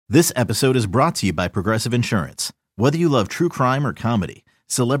This episode is brought to you by Progressive Insurance. Whether you love true crime or comedy,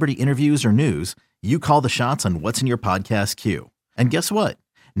 celebrity interviews or news, you call the shots on what's in your podcast queue. And guess what?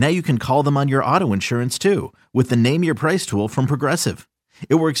 Now you can call them on your auto insurance too with the Name Your Price tool from Progressive.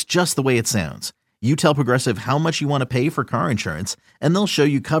 It works just the way it sounds. You tell Progressive how much you want to pay for car insurance, and they'll show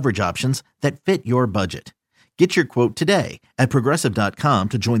you coverage options that fit your budget. Get your quote today at Progressive.com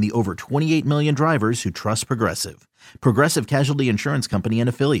to join the over 28 million drivers who trust Progressive. Progressive Casualty Insurance Company and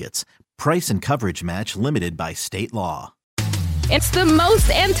Affiliates. Price and coverage match limited by state law. It's the most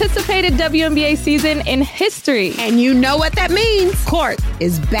anticipated WNBA season in history. And you know what that means. Court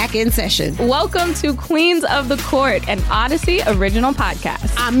is back in session. Welcome to Queens of the Court, an Odyssey original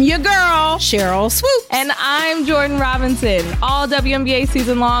podcast. I'm your girl, Cheryl Swoop. And I'm Jordan Robinson. All WNBA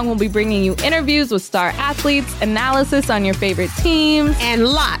season long, we'll be bringing you interviews with star athletes, analysis on your favorite teams, and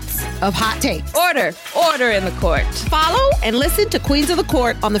lots of hot takes. Order in the court. Follow and listen to Queens of the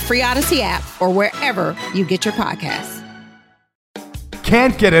Court on the free Odyssey app or wherever you get your podcasts.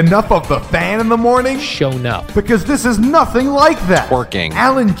 Can't get enough of the fan in the morning? Shown up. Because this is nothing like that. Working.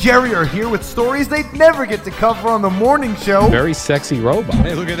 Al and Jerry are here with stories they'd never get to cover on the morning show. Very sexy robot.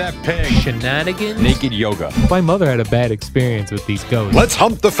 Hey, look at that pig. Shenanigans. Naked yoga. My mother had a bad experience with these ghosts. Let's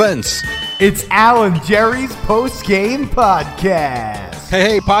hump the fence. It's Al and Jerry's post-game podcast.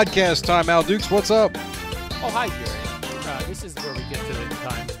 Hey, podcast time. Al Dukes, what's up? Oh, hi, Jerry. This is where we get to the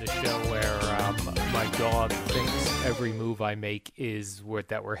time of the show where my dog thinks every move I make is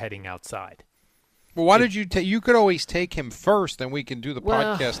that we're heading outside. Well, why did you take? You could always take him first, and we can do the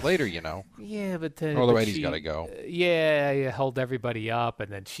podcast later. You know. Yeah, but although Eddie's got to go. Yeah, I held everybody up,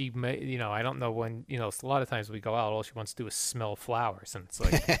 and then she, I don't know when. A lot of times we go out, all she wants to do is smell flowers, and it's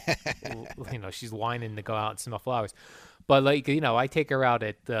like, she's whining to go out and smell flowers. But I take her out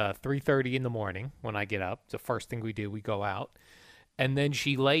at 3:30 in the morning when I get up. The first thing we do, we go out, and then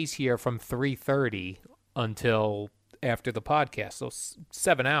she lays here from 3:30 until after the podcast, so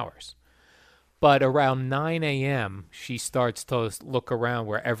 7 hours. But around 9 a.m., she starts to look around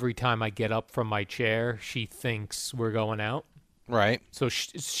where every time I get up from my chair, she thinks we're going out. Right. So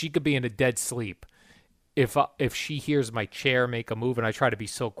she could be in a dead sleep. If she hears my chair make a move, and I try to be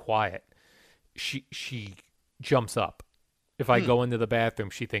so quiet, she jumps up. If I go into the bathroom,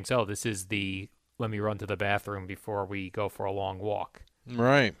 she thinks, oh, this is let me run to the bathroom before we go for a long walk.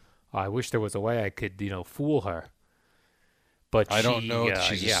 Right. I wish there was a way I could, fool her. But I don't know.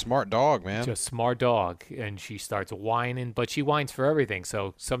 She's a smart dog, man. She's a smart dog, and she starts whining. But she whines for everything.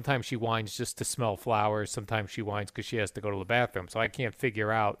 So sometimes she whines just to smell flowers. Sometimes she whines because she has to go to the bathroom. So I can't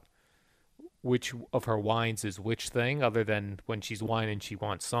figure out which of her whines is which thing, other than when she's whining, she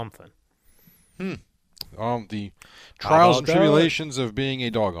wants something. The trials and tribulations of being a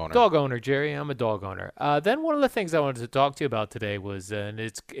dog owner. Dog owner, Jerry. I'm a dog owner. Then one of the things I wanted to talk to you about today was, and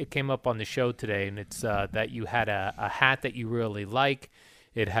it came up on the show today, and it's that you had a hat that you really like.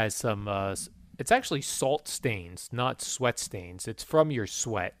 It has some, it's actually salt stains, not sweat stains. It's from your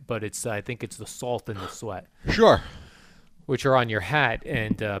sweat, but I think it's the salt in the sweat. Sure. Which are on your hat,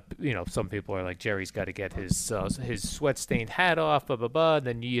 and some people are like, Jerry's got to get his sweat-stained hat off, blah blah blah. And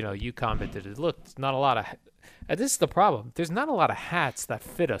then you commented, look, it's not a lot of. This is the problem. There's not a lot of hats that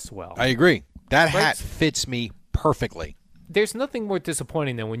fit us well. I agree. That hat fits me perfectly. There's nothing more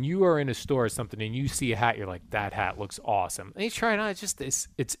disappointing than when you are in a store or something and you see a hat, you're like, that hat looks awesome. And you try it on,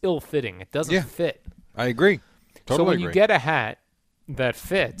 it's ill-fitting. It doesn't fit. I agree. Totally so when agree. you get a hat that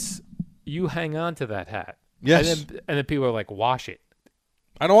fits, you hang on to that hat. Yes. And then people are like, wash it.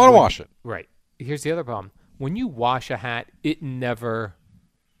 I don't want to wash it. Right. Here's the other problem. When you wash a hat, it never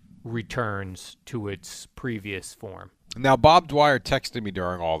returns to its previous form. Now, Bob Dwyer texted me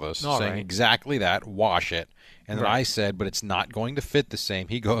during all this saying exactly that, wash it. And then I said, but it's not going to fit the same.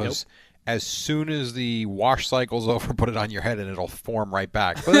 He goes, as soon as the wash cycle's over, put it on your head and it'll form right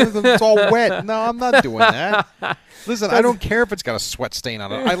back. But it's all wet. No, I'm not doing that. Listen, I don't care if it's got a sweat stain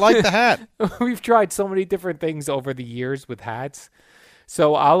on it. I like the hat. We've tried so many different things over the years with hats.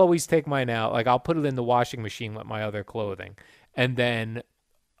 So I'll always take mine out. Like, I'll put it in the washing machine with my other clothing. And then,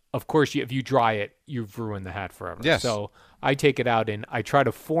 of course, if you dry it, you've ruined the hat forever. Yes. So I take it out and I try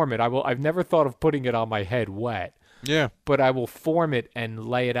to form it. I've never thought of putting it on my head wet. Yeah. But I will form it and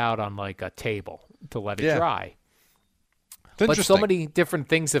lay it out on like a table to let it dry. But so many different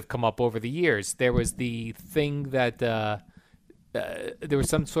things have come up over the years. There was the thing that there was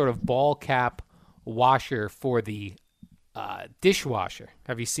some sort of ball cap washer for the dishwasher.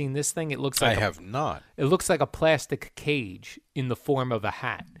 Have you seen this thing? It looks like I have not. It looks like a plastic cage in the form of a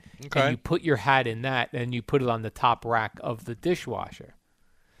hat. Okay. And you put your hat in that, and you put it on the top rack of the dishwasher.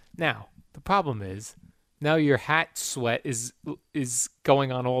 Now, the problem is Now your hat sweat is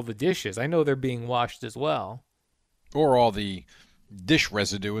going on all the dishes. I know they're being washed as well. Or all the dish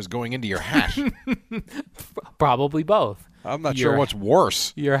residue is going into your hat. Probably both. I'm not sure what's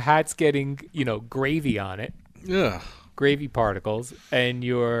worse. Your hat's getting, gravy on it. Yeah. Gravy particles, and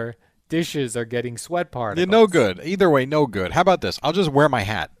your dishes are getting sweat particles. Yeah, no good. Either way, no good. How about this? I'll just wear my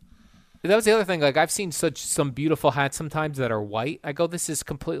hat. That was the other thing. Like, I've seen some beautiful hats sometimes that are white. I go, this is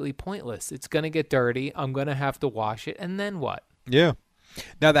completely pointless. It's going to get dirty. I'm going to have to wash it. And then what? Yeah.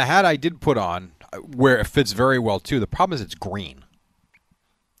 Now, the hat I did put on, where it fits very well, too, the problem is it's green.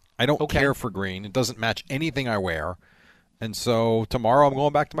 I don't care for green. It doesn't match anything I wear. And so tomorrow I'm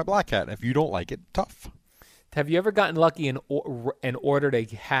going back to my black hat. If you don't like it, tough. Have you ever gotten lucky and ordered a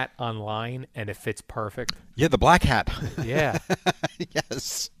hat online and it fits perfect? Yeah, the black hat. Yeah.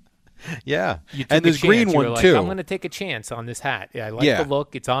 Yes. Yeah. And there's green one, too. I'm going to take a chance on this hat. Yeah, I like the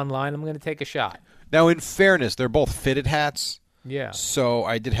look. It's online. I'm going to take a shot. Now, in fairness, they're both fitted hats. Yeah. So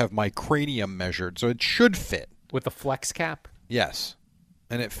I did have my cranium measured, so it should fit. With the flex cap? Yes.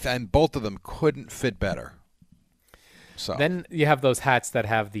 And both of them couldn't fit better. So then you have those hats that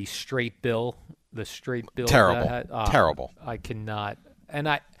have the straight bill. Terrible. Terrible. I cannot. And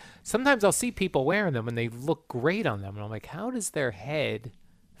sometimes I'll see people wearing them and they look great on them. And I'm like, how does their head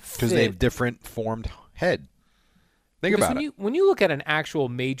fit? Because they have different formed head. Think about it. When you look at an actual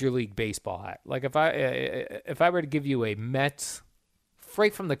Major League Baseball hat, like if I were to give you a Mets,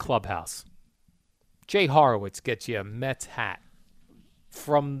 right from the clubhouse, Jay Horowitz gets you a Mets hat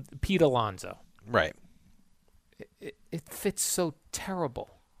from Pete Alonso. Right. It fits so terrible.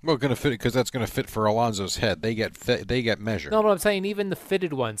 Well, going to fit because that's going to fit for Alonso's head. They get measured. No, but I'm saying even the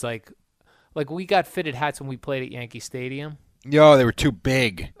fitted ones, like we got fitted hats when we played at Yankee Stadium. Yo, they were too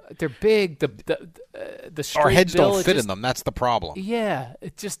big. They're big. The straight our heads bill, don't fit in them. That's the problem. Yeah,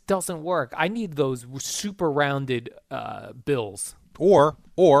 it just doesn't work. I need those super rounded bills. Or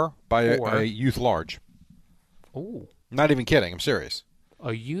by a youth large. Ooh. Not even kidding. I'm serious.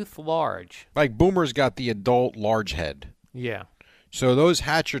 A youth large. Like Boomer's got the adult large head. Yeah. So those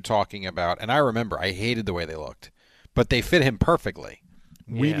hats you're talking about, and I remember I hated the way they looked, but they fit him perfectly.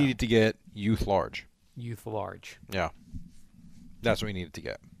 We needed to get youth large. Youth large. Yeah. That's what we needed to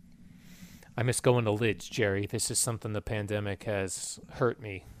get. I miss going to Lids, Jerry. This is something the pandemic has hurt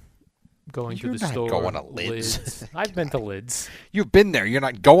me. Going to the store. You're not going to Lids. I've been to Lids. You've been there. You're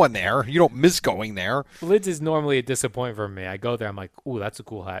not going there. You don't miss going there. Lids is normally a disappointment for me. I go there. I'm like, ooh, that's a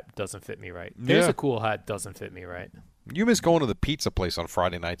cool hat. Doesn't fit me right. There's a cool hat. Doesn't fit me right. You miss going to the pizza place on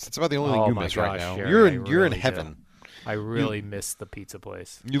Friday nights. That's about the only thing you miss right now. Jerry, you're in heaven. I really miss the pizza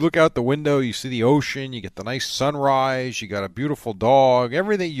place. You look out the window, you see the ocean, you get the nice sunrise, you got a beautiful dog,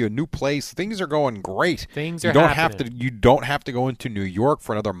 everything, a new place. Things are going great. Things are happening. You don't have to go into New York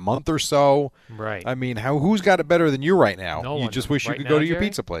for another month or so. Right. I mean, who's got it better than you right now? No you one. just wish you Right could now, go to your Jerry?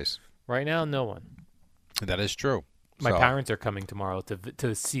 pizza place. Right now, no one. That is true. My parents are coming tomorrow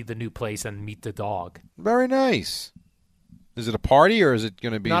to see the new place and meet the dog. Very nice. Is it a party or is it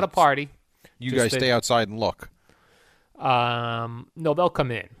going to be? Not a party. You guys stay outside and look. No, they'll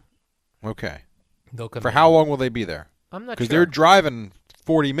come in. Okay. They'll come For in. how long will they be there? I'm not sure. Because they're driving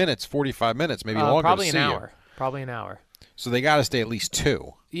 40 minutes, 45 minutes, maybe longer probably to see an hour. you. Probably an hour. So they got to stay at least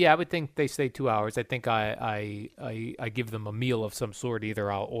 2. Yeah, I would think they stay 2 hours. I think I give them a meal of some sort.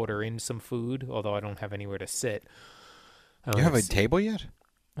 Either I'll order in some food, although I don't have anywhere to sit. You have a table yet?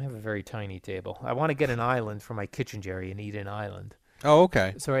 I have a very tiny table. I want to get an island for my kitchen, Jerry, and eat an island. Oh,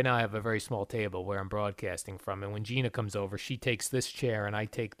 okay. So right now I have a very small table where I'm broadcasting from, and when Gina comes over, she takes this chair and I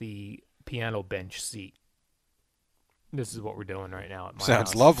take the piano bench seat. This is what we're doing right now at my house.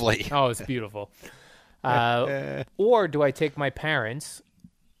 Sounds lovely. Oh, it's beautiful. Or do I take my parents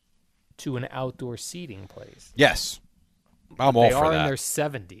to an outdoor seating place? Yes. I'm all for that. They are in their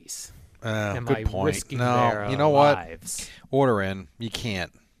 70s. Am good I point. risking No, their you know lives? what? Order in. You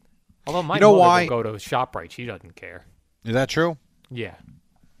can't. Although my you know mother why? will go to ShopRite. She doesn't care. Is that true? Yeah.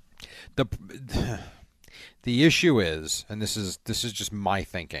 The issue is, and this is just my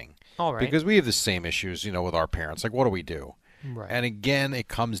thinking. All right. Because we have the same issues, with our parents. Like, what do we do? Right. And again, it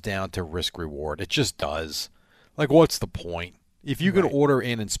comes down to risk reward. It just does. Like, what's the point? If you can order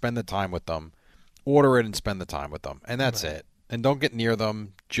in and spend the time with them, order it and spend the time with them, and that's it. And don't get near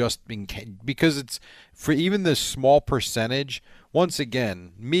them because it's for even the small percentage. Once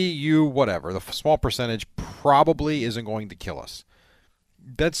again, me, you, whatever, the small percentage probably isn't going to kill us.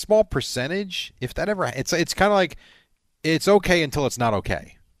 That small percentage, if that ever, it's kind of like it's okay until it's not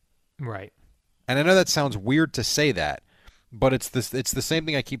okay. Right. And I know that sounds weird to say that, But it's the same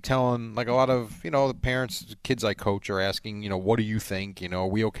thing I keep telling, like a lot of, the parents, kids I coach are asking, what do you think? Are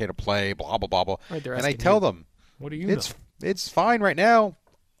we okay to play? Blah, blah, blah, blah. Right, and I tell them, what do you know? It's fine right now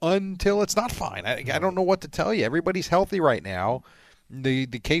until it's not fine. I don't know what to tell you. Everybody's healthy right now. The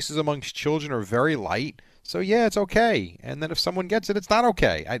cases amongst children are very light. So, yeah, it's okay. And then if someone gets it, it's not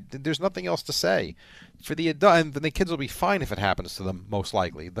okay. There's nothing else to say. For the adult, and the kids will be fine if it happens to them, most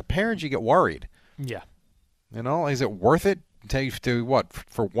likely. The parents, you get worried. Yeah. Is it worth it to what,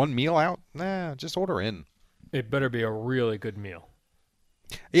 for one meal out? Nah, just order in. It better be a really good meal.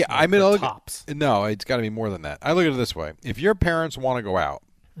 Yeah, I mean, tops. No, it's got to be more than that. I look at it this way. If your parents want to go out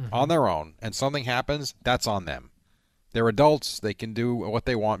on their own and something happens, that's on them. They're adults. They can do what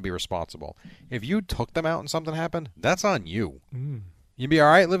they want and be responsible. If you took them out and something happened, that's on you. You'd be all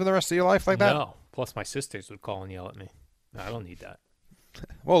right living the rest of your life like that? No. Plus, my sisters would call and yell at me. No, I don't need that.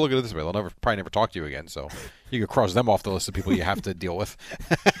 Well, look at it this way. They'll probably never talk to you again, so you could cross them off the list of people you have to deal with.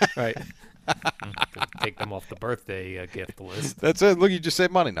 Right. Take them off the birthday gift list. That's it. Look, you just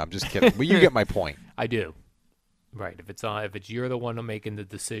save money. No, I'm just kidding. But you get my point. I do. Right. If it's you're the one making the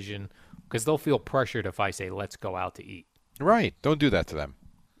decision, because they'll feel pressured if I say, let's go out to eat. Right. Don't do that to them.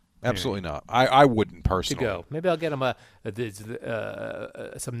 Absolutely not. I wouldn't personally. To go. Maybe I'll get them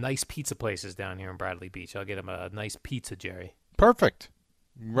some nice pizza places down here in Bradley Beach. I'll get them a nice pizza, Jerry. Perfect.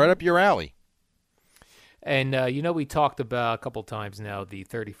 Right up your alley. And, we talked about a couple times now the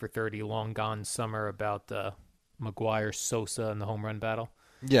 30 for 30 long gone summer about McGuire, Sosa, and the home run battle.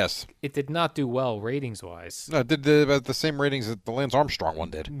 Yes. It did not do well ratings-wise. No, it did about the same ratings that the Lance Armstrong one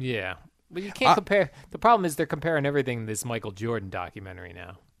did. Yeah. But you can't compare. The problem is they're comparing everything to this Michael Jordan documentary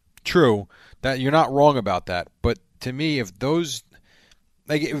now. True. That you're not wrong about that. But to me, if those,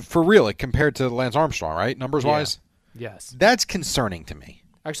 for real, compared to Lance Armstrong, right, numbers-wise? Yes. That's concerning to me.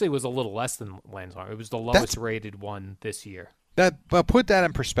 Actually, it was a little less than Lance Armstrong. It was the lowest rated one this year. But put that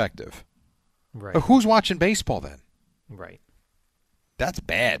in perspective. Right. But who's watching baseball then? Right. That's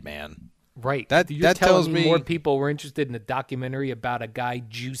bad, man. Right. That tells tells me more people were interested in a documentary about a guy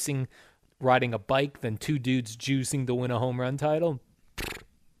riding a bike than two dudes juicing to win a home run title.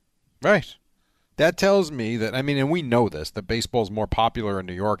 Right. That tells me that, and we know this, that baseball's more popular in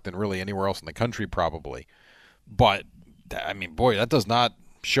New York than really anywhere else in the country probably. But, boy, that does not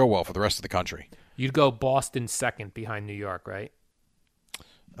show well for the rest of the country. You'd go Boston second behind New York, right?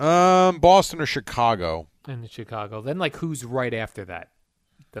 Boston or Chicago. And Chicago. Then, who's right after that?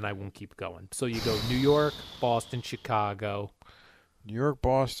 Then I won't keep going. So you go New York, Boston, Chicago. New York,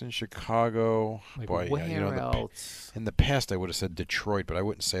 Boston, Chicago. Boy, where else? In the past, I would have said Detroit, but I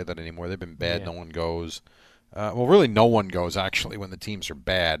wouldn't say that anymore. They've been bad. Yeah. No one goes. Really, no one goes, actually, when the teams are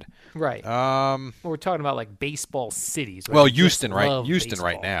bad. Right. We're talking about, baseball cities. Well, Houston, right? Houston baseball.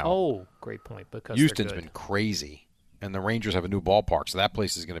 Right now. Oh, great point. Because Houston's been crazy. And the Rangers have a new ballpark, so that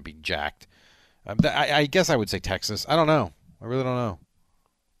place is going to be jacked. I guess I would say Texas. I don't know. I really don't know.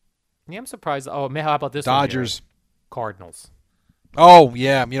 Yeah, I'm surprised. Oh, how about this Dodgers. Cardinals. Oh,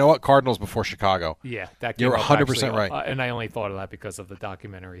 yeah. You know what? Cardinals before Chicago. Yeah. That You're 100% right. And I only thought of that because of the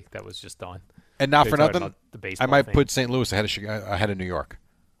documentary that was just on. And not for nothing, I might put St. Louis ahead of New York.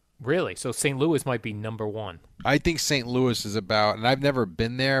 Really? So St. Louis might be number one. I think St. Louis is about, and I've never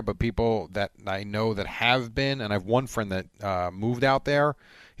been there, but people that I know that have been, and I have one friend that moved out there.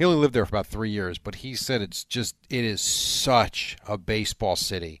 He only lived there for about 3 years, but he said it is such a baseball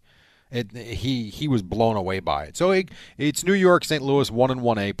city. He was blown away by it. So it's New York, St. Louis, 1 and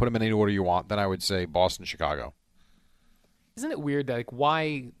 1A. Put them in any order you want. Then I would say Boston, Chicago. Isn't it weird that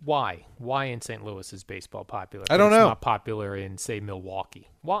why in St. Louis is baseball popular? I don't know. It's not popular in, say, Milwaukee.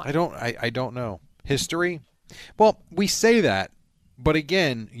 Why? I don't know. History? Well, we say that, but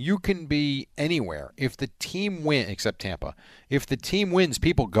again, you can be anywhere. If the team wins, except Tampa, if the team wins,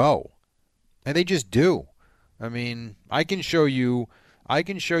 people go. And they just do. I can show you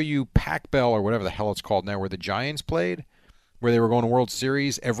Pac Bell or whatever the hell it's called now, where the Giants played, where they were going to World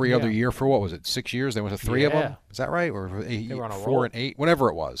Series every other year for, what was it, 6 years? They went to 3 of them? Is that right? Or 4 and 8, whatever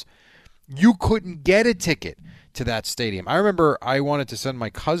it was. You couldn't get a ticket to that stadium. I remember I wanted to send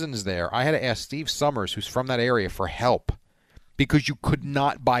my cousins there. I had to ask Steve Summers, who's from that area, for help because you could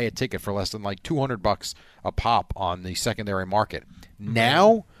not buy a ticket for less than $200 a pop on the secondary market.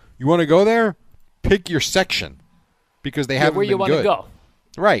 Now, you want to go there? Pick your section because they haven't been good. Where you want to go.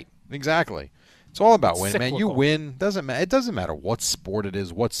 Right, exactly. It's all about winning, man. You win. It doesn't matter what sport it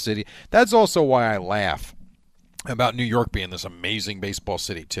is, what city. That's also why I laugh about New York being this amazing baseball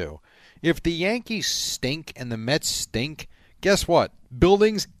city, too. If the Yankees stink and the Mets stink, guess what?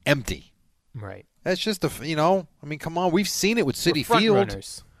 Buildings empty. Right. That's just come on. We've seen it with Citi Field.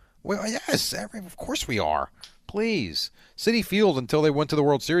 Runners. Well, yes, of course we are. Please. Citi Field until they went to the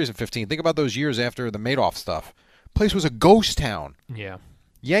World Series in 15. Think about those years after the Madoff stuff. Place was a ghost town. Yeah.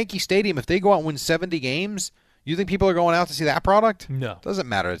 Yankee Stadium, if they go out and win 70 games, you think people are going out to see that product? No. Doesn't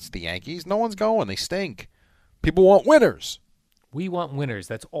matter. It's the Yankees. No one's going. They stink. People want winners. We want winners.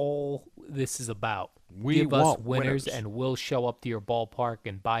 That's all this is about. Give us want winners, and we'll show up to your ballpark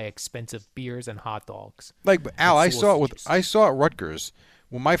and buy expensive beers and hot dogs. Like, Al, I saw at Rutgers.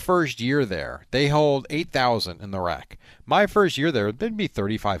 Well, my first year there, they hold 8,000 in the rack. My first year there, there'd be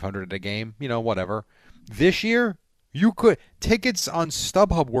 3,500 at a game, whatever. This year, tickets on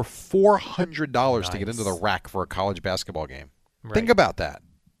StubHub were $400 to get into the rack for a college basketball game. Right. Think about that.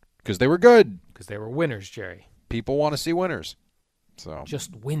 Because they were good. Because they were winners, Jerry. People want to see winners. So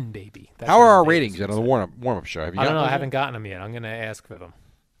just win, baby. How are our ratings on the warm-up show? I don't know. I haven't gotten them yet. I'm going to ask for them.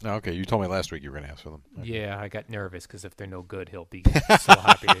 Okay, you told me last week you were going to ask for them. Yeah, I got nervous because if they're no good, he'll be so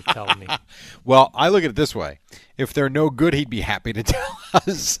happy to tell me. Well, I look at it this way. If they're no good, he'd be happy to tell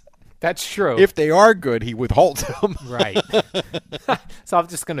us. That's true. If they are good, he withholds them. Right. So I'm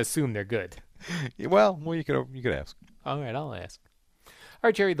just going to assume they're good. Well, you could ask. All right, I'll ask. All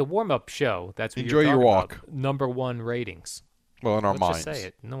right, Jerry, the warm-up show. That's what Enjoy your walk. About. Number 1 ratings. Well, in our minds. Let's just say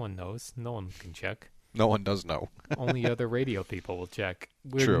it. No one knows. No one can check. No one does know. Only other radio people will check.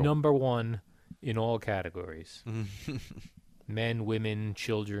 We're True. number 1 in all categories. Men, women,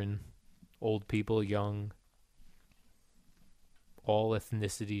 children, old people, young. All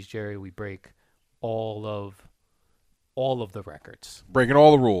ethnicities, Jerry. We break all of the records. Breaking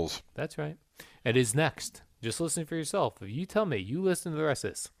all the rules. That's right. It is next. Just listen for yourself. If you tell me, you listen to the rest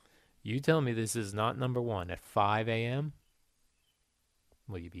of this. You tell me this is not number 1 at 5 a.m.,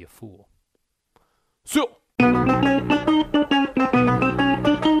 well, you be a fool. So. Good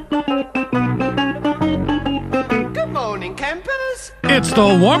morning, campers. It's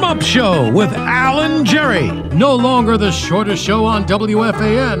the warm-up show with Al and Jerry. No longer the shortest show on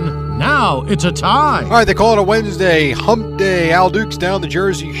WFAN. Now it's a tie. All right, they call it a Wednesday. Hump Day. Al Dukes down the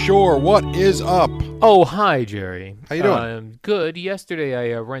Jersey Shore. What is up? Oh, hi, Jerry. How you doing? Good.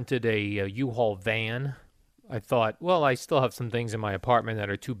 Yesterday I rented a U-Haul van. I thought, well, I still have some things in my apartment that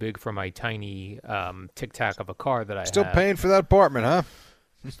are too big for my tiny tic-tac of a car that I Still have. Paying for that apartment, huh?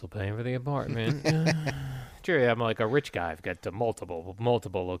 Still paying for the apartment. Jerry, I'm like a rich guy. I've got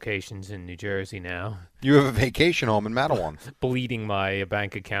multiple locations in New Jersey now. You have a vacation home in Mattawan. Bleeding my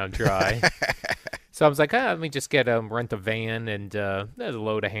bank account dry. So I was like, let me just rent a van and there's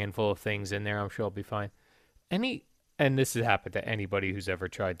a handful of things in there. I'm sure I'll be fine. And this has happened to anybody who's ever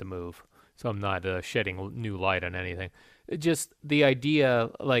tried to move. So I'm not shedding new light on anything. Just the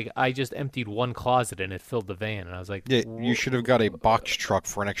idea, like, I just emptied one closet and it filled the van. And I was like... Yeah, you should have got a box truck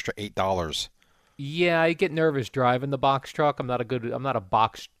for an extra $8. Yeah, I get nervous driving the box truck. I'm not a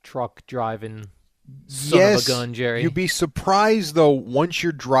box truck driving son of a gun, Jerry. You'd be surprised, though, once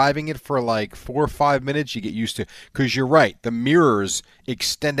you're driving it for like 4 or 5 minutes, you get used to it. Because you're right, the mirrors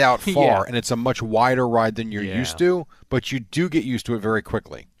extend out far, and it's a much wider ride than you're used to. But you do get used to it very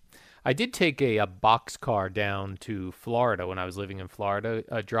quickly. I did take a box car down to Florida when I was living in Florida.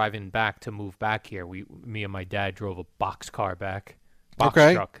 Driving back to move back here, me and my dad drove a box car back. Box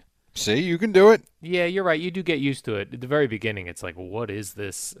truck. See, you can do it. Yeah, you're right. You do get used to it. At the very beginning, it's like, what is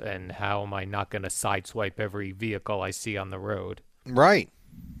this? And how am I not going to sideswipe every vehicle I see on the road? Right.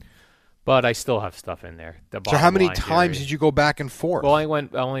 But I still have stuff in there. So how many times did you go back and forth? Well, I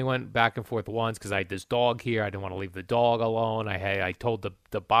only went back and forth once because I had this dog here. I didn't want to leave the dog alone. I told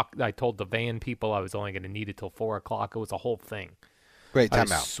the van people I was only going to need it till 4:00. It was a whole thing. Wait,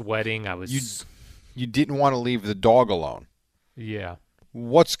 time out. I was sweating. You didn't want to leave the dog alone. Yeah.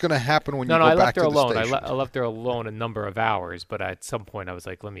 What's going to happen when you go back to the station? I left her alone a number of hours, but at some point I was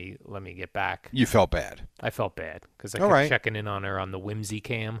like, let me get back. You felt bad. I felt bad because I kept checking in on her on the Whimsy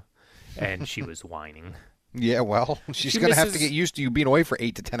cam. And she was whining. Yeah, well, she's going to have to get used to you being away for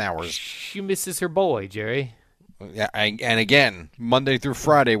 8 to 10 hours. She misses her boy, Jerry. Yeah, and again, Monday through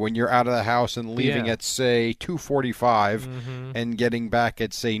Friday, when you're out of the house and leaving at, say, 2:45 and getting back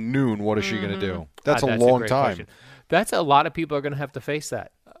at, say, noon, what is she going to do? That's a long time. Question. That's a lot of people are going to have to face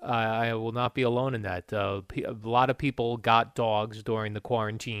that. I will not be alone in that. A lot of people got dogs during the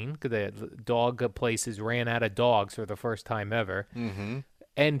quarantine because the dog places ran out of dogs for the first time ever. Mm-hmm.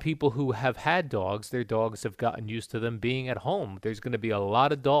 And people who have had dogs, their dogs have gotten used to them being at home. There's going to be a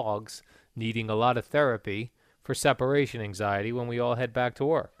lot of dogs needing a lot of therapy for separation anxiety when we all head back to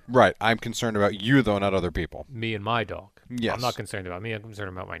work. Right. I'm concerned about you, though, not other people. Me and my dog. Yes. I'm not concerned about me. I'm concerned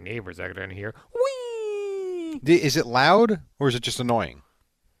about my neighbors that are going to hear, whee! Is it loud, or is it just annoying?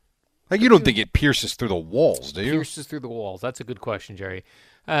 Like, you don't think it pierces through the walls, do you? Pierces through the walls. That's a good question, Jerry.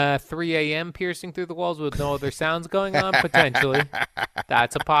 3 a.m. piercing through the walls with no other sounds going on, potentially.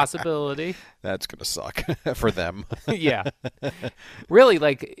 That's a possibility. That's going to suck for them. Yeah. Really,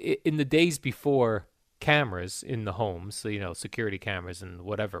 like, in the days before cameras in the homes, so, security cameras and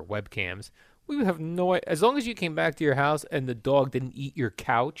whatever, webcams, we would have as long as you came back to your house and the dog didn't eat your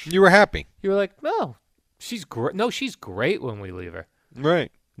couch. You were happy. You were like, no, she's great. No, she's great when we leave her.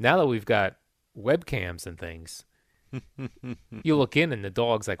 Right. Now that we've got webcams and things, you look in and the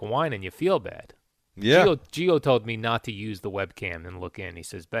dog's like whining, you feel bad. Yeah. Gio told me not to use the webcam and look in. He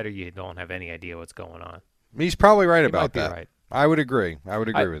says, better you don't have any idea what's going on. He's probably right He about might be that. right. I would agree.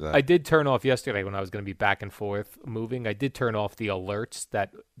 With that. I did turn off yesterday when I was going to be back and forth moving. I did turn off the alerts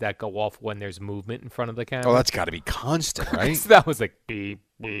that go off when there's movement in front of the camera. Oh, that's got to be constant, right? So that was like beep,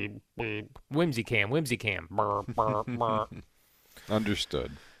 beep, beep. Whimsy cam. Burr, burr, burr.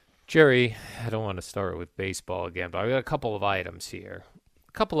 Understood. Jerry, I don't want to start with baseball again, but I've got a couple of items here.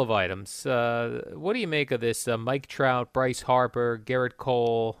 What do you make of this? Mike Trout, Bryce Harper, Garrett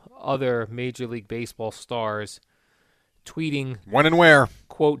Cole, other Major League Baseball stars tweeting when and where,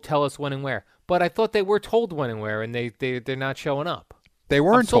 quote, tell us when and where. But I thought they were told when and where, and they're not showing up. They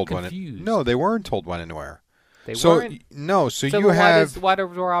weren't told confused. when. No, they weren't told when and where. They weren't. No, so you why did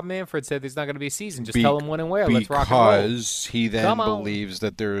Rob Manfred say there's not going to be a season? Just tell them when and where. Let's rock and roll. Because he then believes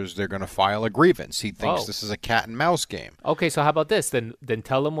that they're going to file a grievance. He thinks this is a cat and mouse game. Okay, so how about this? Then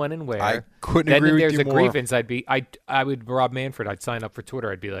tell them when and where. I couldn't agree with you more. Then there's a grievance. I would Rob Manfred. I'd sign up for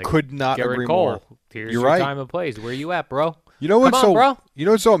Twitter. I'd be like, could not Garrett agree Cole, more. Here's You're your right. time and place. Where you at, bro? You know what's bro? You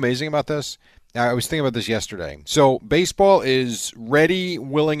know what's so amazing about this? I was thinking about this yesterday. So baseball is ready,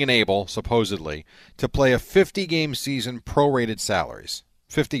 willing, and able, supposedly, to play a 50-game season prorated salaries.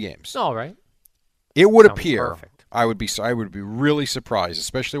 50 games. All right. It would Sounds appear. Perfect. I would be really surprised,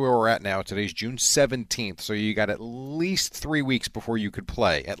 especially where we're at now. Today's June 17th, so you got at least 3 weeks before you could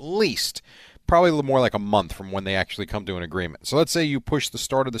play. At least. Probably a little more like a month from when they actually come to an agreement. So let's say you push the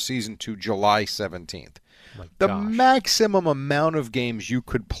start of the season to July 17th. The maximum amount of games you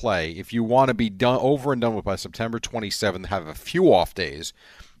could play if you want to be done over and done with by September 27th, have a few off days,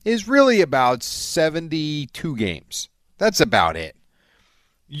 is really about 72 games. That's about it.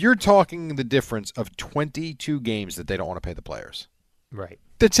 You're talking the difference of 22 games that they don't want to pay the players. Right.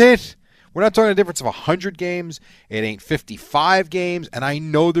 That's it. We're not talking a difference of 100 games. It ain't 55 games, and I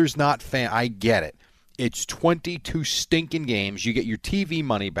know there's not I get it. It's 22 stinking games. You get your TV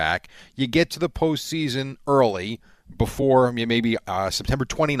money back. You get to the postseason early before maybe September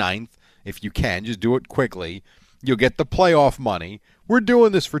 29th, if you can. Just do it quickly. You'll get the playoff money. We're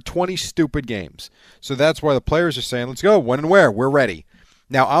doing this for 20 stupid games. So that's why the players are saying, let's go. When and where? We're ready.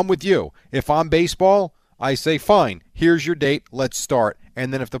 Now, I'm with you. If I'm baseball, I say, fine, here's your date. Let's start.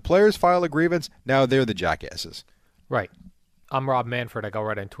 And then if the players file a grievance, now they're the jackasses. Right. I'm Rob Manfred. I go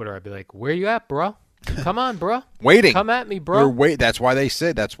right on Twitter. I'd be like, where you at, bro? Come on, bro. Waiting. Come at me, bro. That's why they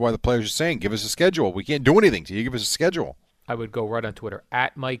said. That's why the players are saying, give us a schedule. We can't do anything till you give us a schedule. I would go right on Twitter,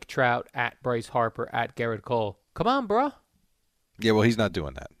 at Mike Trout, at Bryce Harper, at Garrett Cole. Come on, bro. Yeah, well, he's not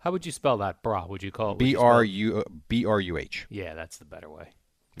doing that. How would you spell that, bro? Would you call it? B-R-U-H. Yeah, that's the better way.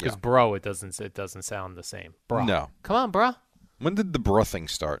 Because bro, it doesn't sound the same. Bro. No. Come on, bro. When did the bro thing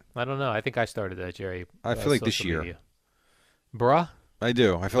start? I don't know. I think I started that, Jerry. I feel like this year. Media. Bruh? I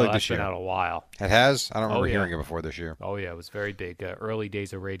do. I feel like this That's year. been out a while. It has? I don't remember hearing it before this year. Oh, yeah. It was very big. Early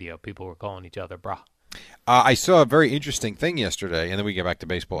days of radio. People were calling each other bruh. I saw a very interesting thing yesterday, and then we get back to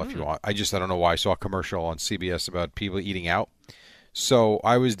baseball if you want. I don't know why. I saw a commercial on CBS about people eating out. So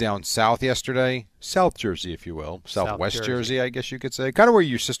I was down south yesterday, South Jersey, if you will, Southwest Jersey, I guess you could say, kind of where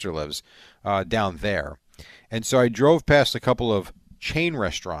your sister lives, down there. And so I drove past a couple of chain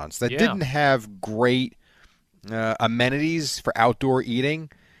restaurants that didn't have great amenities for outdoor eating,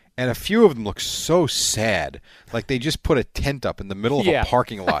 and a few of them looked so sad, like they just put a tent up in the middle of a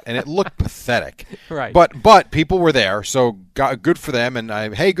parking lot, and it looked pathetic. Right. But people were there, so good for them,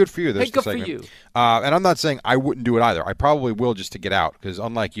 and hey, good for you. Hey, good for you. And I'm not saying I wouldn't do it either. I probably will just to get out, because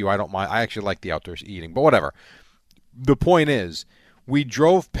unlike you, I don't mind. I actually like the outdoors eating, but whatever. The point is, we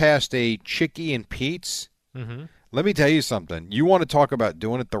drove past a Chickie and Pete's. Mm-hmm. Let me tell you something. You want to talk about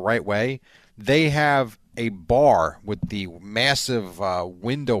doing it the right way? They have a bar with the massive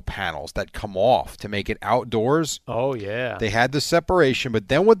window panels that come off to make it outdoors. Oh, yeah. They had the separation, but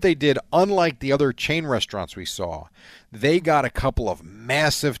then what they did, unlike the other chain restaurants we saw, they got a couple of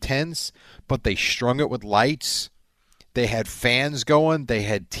massive tents, but they strung it with lights. They had fans going. They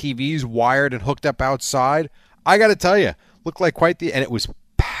had TVs wired and hooked up outside. I got to tell you, looked like quite and it was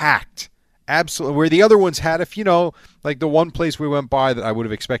packed. Absolutely. Where the other ones had, if like the one place we went by that I would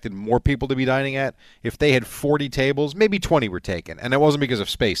have expected more people to be dining at, if they had 40 tables, maybe 20 were taken. And it wasn't because of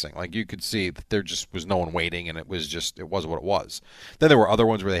spacing. Like you could see that there just was no one waiting, and it was what it was. Then there were other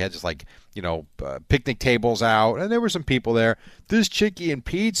ones where they had just like, picnic tables out, and there were some people there. This Chicky and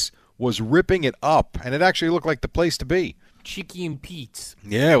Pete's was ripping it up, and it actually looked like the place to be. Chicky and Pete's.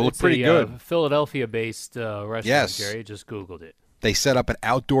 Yeah, it looked pretty good. Philadelphia-based restaurant, yes. Jerry. Just Googled it. They set up an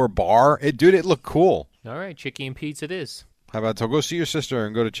outdoor bar. It looked cool. All right, Chicky and Pete's it is. How about go see your sister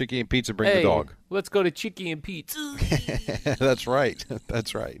and go to Chicky and Pete's and bring the dog? Let's go to Chicky and Pete's. That's right.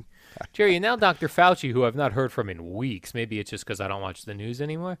 That's right. Jerry, and now Dr. Fauci, who I've not heard from in weeks. Maybe it's just because I don't watch the news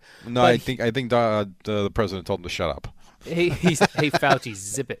anymore. No, I think the president told him to shut up. Hey, Fauci,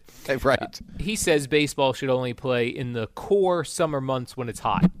 zip it. Right. He says baseball should only play in the core summer months when it's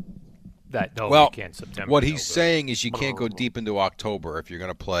hot. You can't September. What he's saying is you can't go deep into October if you're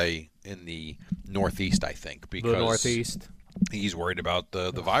going to play in the Northeast, I think. Because the Northeast? He's worried about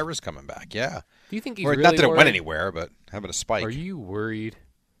the virus coming back, yeah. Do you think he's really not that worried? It went anywhere, but having a spike. Are you worried?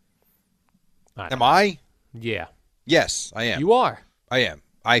 Am I? Yeah. Yes, I am. You are? I am.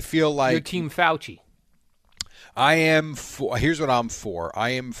 I feel like... You're Team Fauci. I am for... Here's what I'm for. I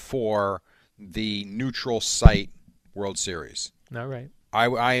am for the neutral site World Series. All right.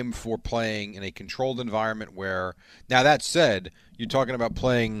 I am for playing in a controlled environment where... Now, that said, you're talking about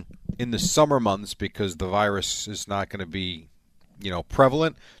playing in the summer months because the virus is not going to be,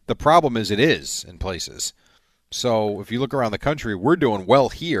 prevalent. The problem is it is in places. So if you look around the country, we're doing well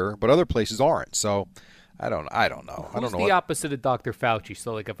here, but other places aren't. So I don't know. Who's the opposite of Dr. Fauci?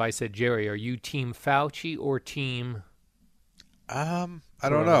 So, like, if I said, Jerry, are you Team Fauci or Team... I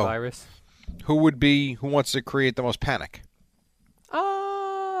don't know. Virus? Who wants to create the most panic?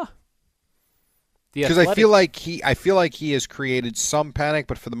 Because I feel like he has created some panic,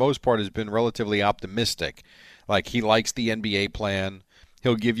 but for the most part has been relatively optimistic. Like he likes the NBA plan.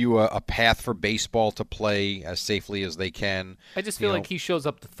 He'll give you a path for baseball to play as safely as they can. I just feel like he shows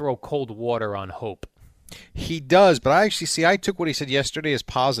up to throw cold water on hope. He does, but I took what he said yesterday as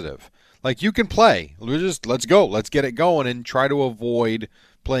positive. Like you can play. Let's go. Let's get it going and try to avoid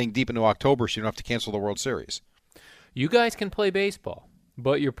playing deep into October so you don't have to cancel the World Series. You guys can play baseball,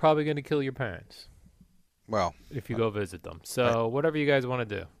 but you're probably going to kill your parents. Well, if you go visit them. So whatever you guys want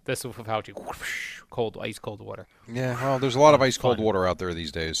to do. This is Fauci. Ice cold water. Yeah, well, there's a lot of ice cold water out there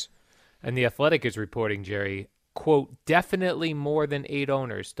these days. And The Athletic is reporting, Jerry, quote, definitely more than 8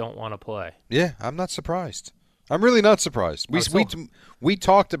 owners don't want to play. Yeah, I'm not surprised. I'm really not surprised. We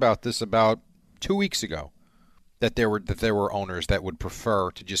talked about this about 2 weeks ago, that there were owners that would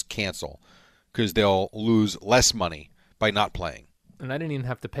prefer to just cancel because they'll lose less money by not playing. And I didn't even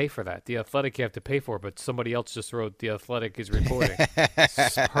have to pay for that. The Athletic you have to pay for, but somebody else just wrote The Athletic is reporting.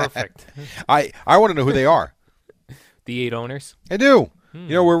 It's perfect. I want to know who they are. The 8 owners? I do.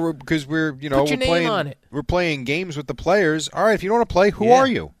 Because we're playing on it. We're playing games with the players. All right, if you don't want to play, who are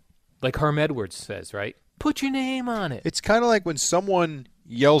you? Like Herm Edwards says, right? Put your name on it. It's kind of like when someone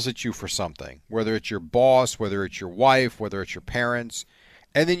yells at you for something, whether it's your boss, whether it's your wife, whether it's your parents.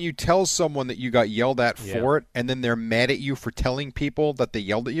 And then you tell someone that you got yelled at for it, and then they're mad at you for telling people that they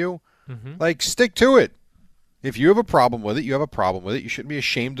yelled at you. Mm-hmm. Like, stick to it. If you have a problem with it, you have a problem with it. You shouldn't be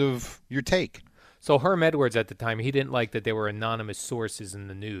ashamed of your take. So Herm Edwards at the time, he didn't like that there were anonymous sources in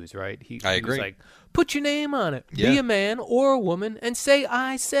the news, right? I agree. He was like, put your name on it. Yeah. Be a man or a woman and say,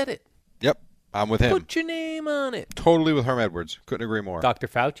 I said it. Yep, I'm with him. Put your name on it. Totally with Herm Edwards. Couldn't agree more. Dr.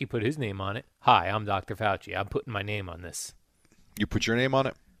 Fauci put his name on it. Hi, I'm Dr. Fauci. I'm putting my name on this. You put your name on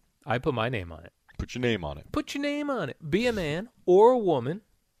it? I put my name on it. Put your name on it. Put your name on it. Be a man or a woman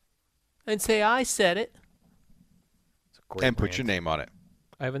and say, I said it. And put your name on it.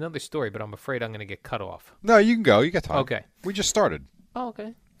 I have another story, but I'm afraid I'm going to get cut off. No, you can go. You got time. Okay. We just started. Oh,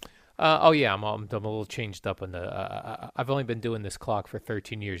 okay. I'm a little changed up on the. I've only been doing this clock for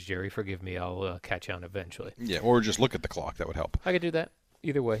 13 years, Jerry. Forgive me. I'll catch on eventually. Yeah, or just look at the clock. That would help. I could do that.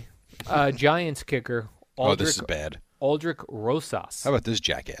 Either way. Giants kicker. This is bad. Aldrich Rosas. How about this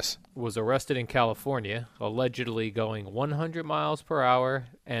jackass? Was arrested in California, allegedly going 100 miles per hour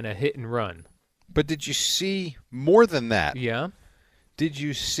and a hit and run. But did you see more than that? Yeah. Did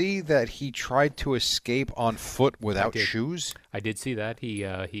you see that he tried to escape on foot without shoes? I did see that.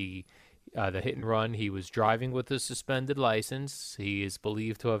 The hit and run, he was driving with a suspended license. He is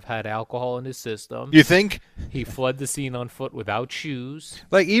believed to have had alcohol in his system. You think? He fled the scene on foot without shoes.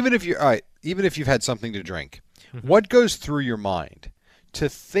 Like even if you've had something to drink, what goes through your mind to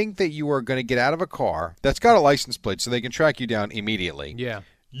think that you are going to get out of a car that's got a license plate so they can track you down immediately? Yeah.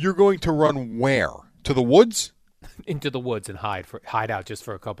 You're going to run where? To the woods? into the woods and hide out just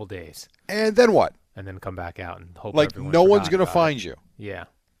for a couple days. And then what? And then come back out and hope like no one's going to find you. Yeah.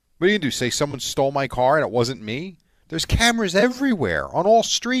 What are you going to do? Say someone stole my car and it wasn't me? There's cameras everywhere on all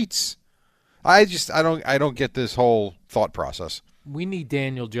streets. I don't get this whole thought process. We need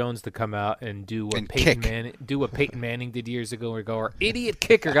Daniel Jones to come out and do what Peyton Manning did years ago. Where our idiot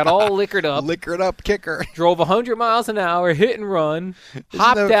kicker got all liquored up. Liquored up kicker. Drove 100 miles an hour, hit and run,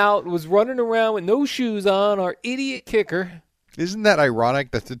 hopped out, was running around with no shoes on. Our idiot kicker. Isn't that ironic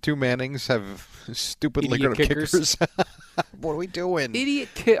that the two Mannings have stupid liquored up kickers? What are we doing?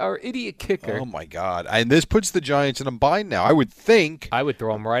 Our idiot kicker. Oh, my God. And this puts the Giants in a bind now. I would think. I would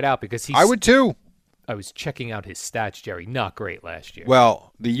throw him right out because I would too. I was checking out his stats, Jerry. Not great last year.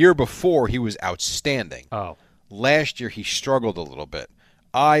 Well, the year before, he was outstanding. Oh. Last year, he struggled a little bit.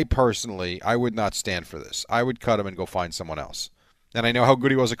 I would not stand for this. I would cut him and go find someone else. And I know how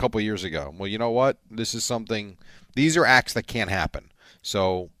good he was a couple of years ago. Well, you know what? This is something. These are acts that can't happen.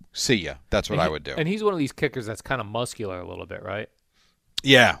 So, see ya. That's what I would do. And he's one of these kickers that's kind of muscular a little bit, right?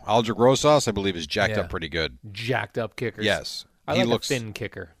 Yeah. Aldrich Rosas, I believe, is jacked up pretty good. Jacked up kickers. Yes. He looks a thin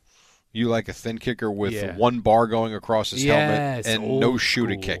kicker. You like a thin kicker with one bar going across his helmet and no shoe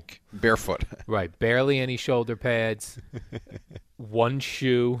to kick. Barefoot. Right. Barely any shoulder pads. One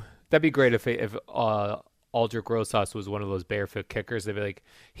shoe. That'd be great if Aldrich Rosas was one of those barefoot kickers. They'd be like,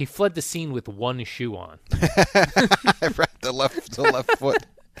 he fled the scene with one shoe on. the left foot.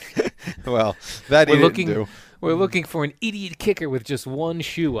 Well, that he didn't do. We're looking for an idiot kicker with just one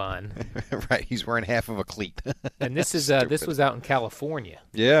shoe on. Right, he's wearing half of a cleat. And this is this was out in California.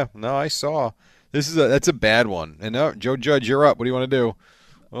 Yeah, no, I saw. That's a bad one. And Joe Judge, you're up. What do you want to do?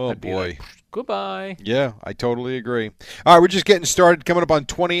 Oh boy. Goodbye. Yeah, I totally agree. All right, we're just getting started. Coming up on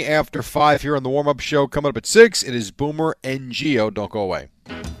 20 after 5 here on the warm-up show. Coming up at 6, it is Boomer and Gio. Don't go away.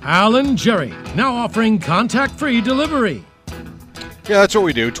 Alan Jerry, now offering contact-free delivery. Yeah, that's what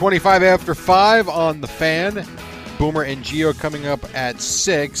we do. 25 after 5 on the Fan. Boomer and Gio coming up at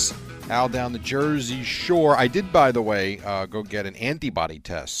 6. Al down the Jersey Shore. I did, by the way, go get an antibody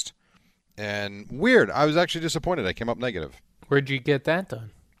test. And weird. I was actually disappointed. I came up negative. Where'd you get that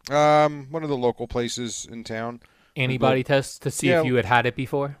done? One of the local places in town. Antibody test to see if you had it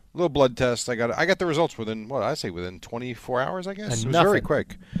before? A little blood test. I got the results within, within 24 hours, I guess. And it was nothing. Very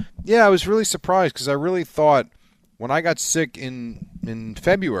quick. Yeah, I was really surprised because I really thought when I got sick in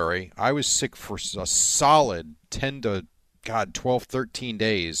February, I was sick for a solid 12, 13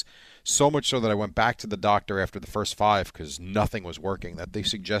 days. So much so that I went back to the doctor after the first 5 because nothing was working that they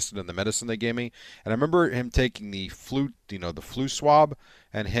suggested in the medicine they gave me. And I remember him taking the flu swab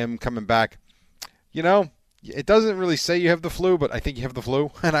and him coming back. It doesn't really say you have the flu, but I think you have the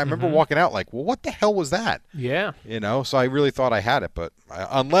flu. And I remember walking out like, well, what the hell was that? Yeah. So I really thought I had it. But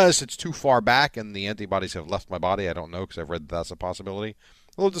unless it's too far back and the antibodies have left my body, I don't know because I've read that's a possibility.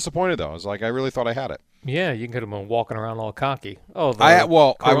 A little disappointed, though. I was like, I really thought I had it. Yeah, you could have been walking around all cocky. Oh, I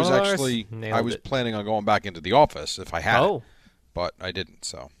was planning on going back into the office if I had it, but I didn't.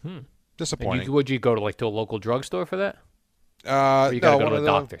 So disappointing. Would you go to a local drugstore for that? Or you got to go to the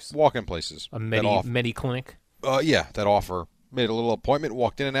doctor's walk-in places. A medi clinic. Yeah, that offer. Made a little appointment,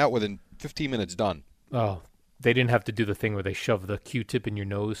 walked in and out within 15 minutes. Done. Oh, they didn't have to do the thing where they shove the Q-tip in your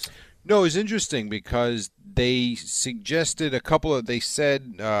nose. No, it's interesting because they suggested they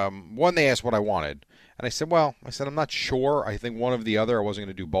said, one, they asked what I wanted. And I said, I'm not sure. I think one of the other. I wasn't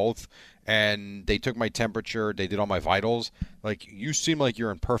going to do both. And they took my temperature. They did all my vitals. Like, you seem like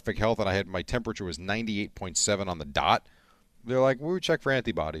you're in perfect health. And my temperature was 98.7 on the dot. They're like, we'll check for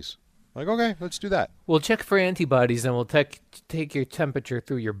antibodies. I'm like, okay, let's do that. We'll check for antibodies and we'll take your temperature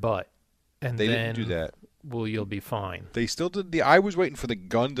through your butt. And they didn't do that. Well, you'll be fine. They still did I was waiting for the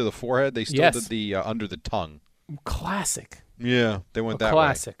gun to the forehead. They still did the under the tongue. Classic. Yeah, they went that way.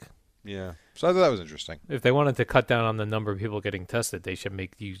 Classic. Yeah. So I thought that was interesting. If they wanted to cut down on the number of people getting tested, they should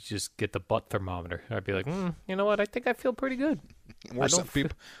make you just get the butt thermometer. I'd be like, you know what? I think I feel pretty good. Or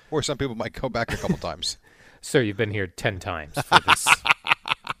some people might go back a couple times. Sir, you've been here 10 times for this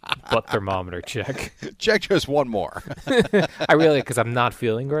butt thermometer check. Check just one more. Because I'm not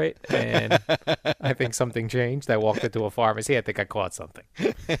feeling great, and I think something changed. I walked into a pharmacy. I think I caught something.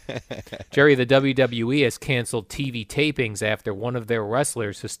 Jerry, the WWE has canceled TV tapings after one of their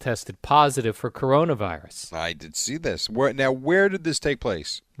wrestlers has tested positive for coronavirus. I did see this. Where did this take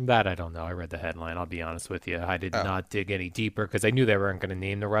place? That I don't know. I read the headline. I'll be honest with you. I did not dig any deeper because I knew they weren't going to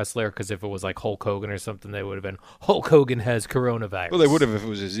name the wrestler because if it was like Hulk Hogan or something, they would have been Hulk Hogan has coronavirus. Well, they would have if it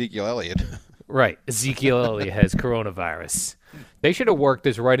was Ezekiel Elliott. Right. Ezekiel Elliott has coronavirus. They should have worked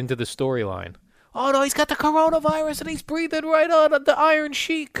this right into the storyline. Oh, no, he's got the coronavirus and he's breathing right on the Iron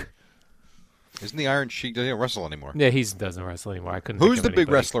Sheik. Isn't the Iron Sheik doesn't wrestle anymore? Yeah, he doesn't wrestle anymore. I couldn't. Who's the big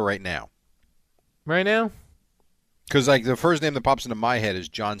wrestler right now? Right now? Because like the first name that pops into my head is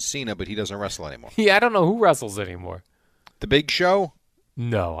John Cena, but he doesn't wrestle anymore. Yeah, I don't know who wrestles anymore. The Big Show?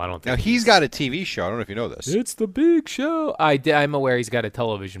 No, I don't think. Now he's got a TV show. I don't know if you know this. It's the Big Show. I'm aware he's got a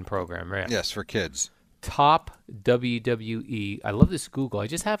television program, right? Yes, for kids. Top WWE. I love this Google. I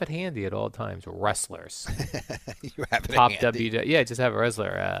just have it handy at all times. Wrestlers. You have it Top handy. Yeah, just have a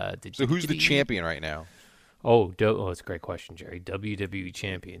wrestler. So who's the champion right now? Oh, it's a great question, Jerry. WWE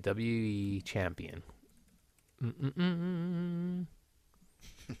champion. WWE champion.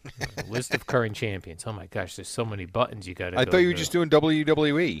 List of current champions. Oh my gosh, there's so many buttons you got to. I thought you were just doing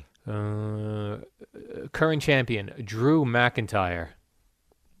WWE. Current champion Drew McIntyre.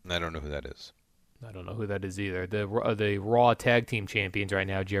 I don't know who that is. I don't know who that is either. The Raw Tag Team Champions right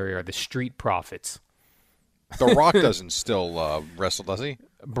now, Jerry, are the Street Profits. The Rock doesn't still wrestle, does he?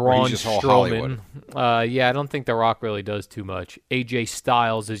 Braun Strowman. Yeah, I don't think The Rock really does too much. AJ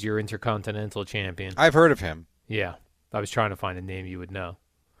Styles is your Intercontinental Champion. I've heard of him. Yeah, I was trying to find a name you would know.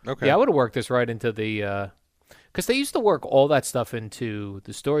 Okay. Yeah, I would have worked this right into the because they used to work all that stuff into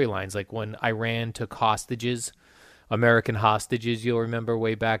the storylines, like when Iran took hostages, American hostages. You'll remember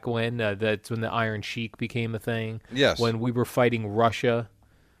way back when that's when the Iron Sheik became a thing. Yes. When we were fighting Russia,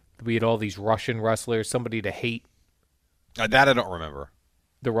 we had all these Russian wrestlers. Somebody to hate. That I don't remember.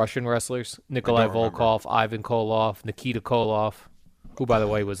 The Russian wrestlers: Nikolai Volkov, Ivan Koloff, Nikita Koloff, who, by the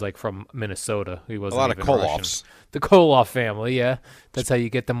way, was like from Minnesota. He wasn't a lot even of Koloffs. Russian. The Koloff family, yeah. That's how you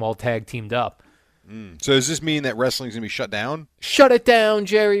get them all tag teamed up. So does this mean that wrestling's going to be shut down? Shut it down,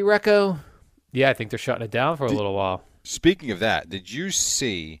 Jerry Recco. Yeah, I think they're shutting it down for a little while. Speaking of that, did you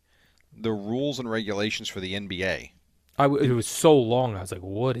see the rules and regulations for the NBA? It was so long. I was like,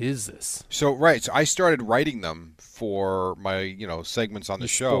 what is this? So I started writing them for my segments on the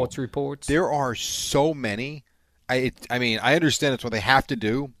show. Sports reports. There are so many. I mean, I understand it's what they have to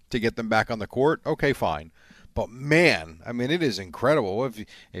do to get them back on the court. Okay, fine. But man, I mean, it is incredible.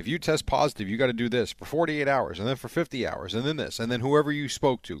 If you test positive, you got to do this for 48 hours, and then for 50 hours, and then this, and then whoever you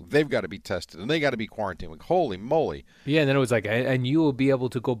spoke to, they've got to be tested, and they got to be quarantined. Like, holy moly! Yeah, and then it was like, and you will be able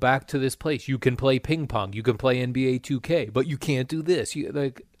to go back to this place. You can play ping pong, you can play NBA 2K, but you can't do this.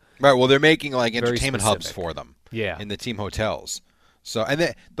 Right. Well, they're making like entertainment hubs for them. Yeah. In the team hotels. So,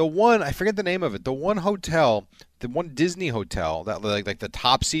 and the one, I forget the name of it. The one hotel, the one Disney hotel that like the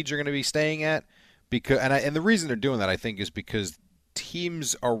top seeds are going to be staying at. Because and the reason they're doing that, I think, is because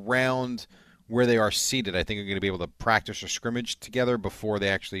teams around where they are seated, I think, are going to be able to practice or scrimmage together before they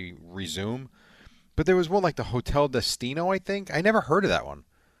actually resume. But there was one like the Hotel Destino, I think. I never heard of that one.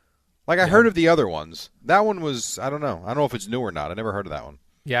 Like, I heard of the other ones. That one was, I don't know. I don't know if it's new or not. I never heard of that one.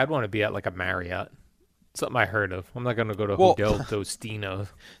 Yeah, I'd want to be at like a Marriott. Something I heard of. I'm not going to go to Hotel Destino.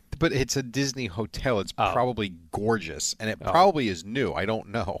 But it's a Disney hotel. It's probably gorgeous, and it probably is new. I don't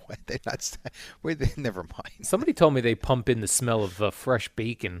know. Never mind. Somebody told me they pump in the smell of fresh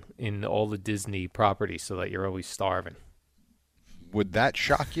bacon in all the Disney properties so that you're always starving. Would that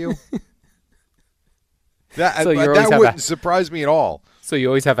shock you? That wouldn't surprise me at all. So you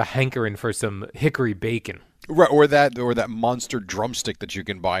always have a hankering for some hickory bacon. Right, or that monster drumstick that you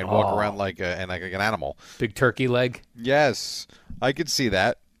can buy and walk around like an animal. Big turkey leg? Yes, I could see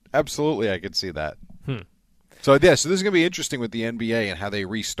that. Absolutely, I could see that. So this is going to be interesting with the NBA and how they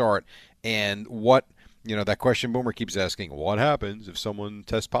restart and what, that question Boomer keeps asking, what happens if someone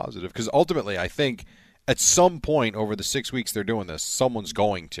tests positive? Because ultimately, I think at some point over the 6 weeks they're doing this, someone's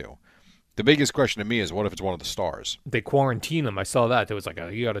going to. The biggest question to me is, what if it's one of the stars? They quarantine them. I saw that. There was like,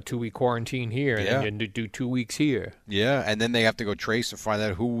 you got a 2-week quarantine here, and then you do 2 weeks here. Yeah, and then they have to go trace and find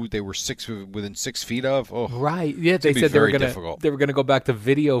out who they were within 6 feet of. Oh, right. Yeah, they said they were going to go back to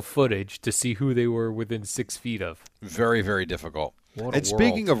video footage to see who they were within 6 feet of. Very, very difficult. And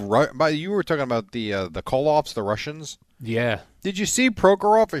speaking of, you were talking about the Koloffs, the Russians. Yeah. Did you see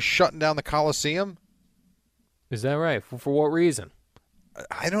Prokhorov is shutting down the Coliseum? Is that right? For what reason?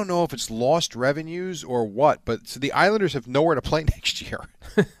 I don't know if it's lost revenues or what, but so the Islanders have nowhere to play next year.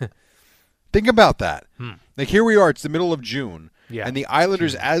 Think about that. Like, here we are, it's the middle of June, and the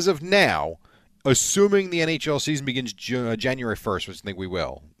Islanders, as of now, assuming the NHL season begins January 1st, which I think we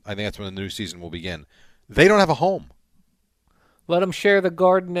will, I think that's when the new season will begin, they don't have a home. Let them share the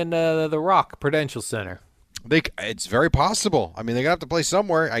Garden and the Rock Prudential Center. It's very possible. I mean, they're going to have to play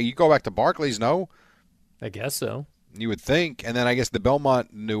somewhere. You go back to Barclays, no? I guess so. You would think, and then I guess the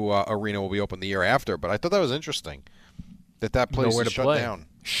Belmont new arena will be open the year after. But I thought that was interesting that place is shut down.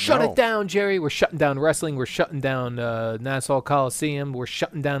 Shut it down, Jerry. We're shutting down wrestling. We're shutting down Nassau Coliseum. We're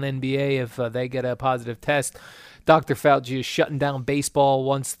shutting down NBA if they get a positive test. Dr. Fauci is shutting down baseball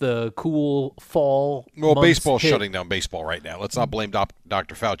once the cool fall. Well, months baseball's hit. shutting down baseball right now. Let's not blame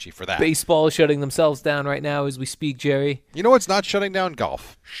Dr. Fauci for that. Baseball is shutting themselves down right now as we speak, Jerry. You know what's not shutting down?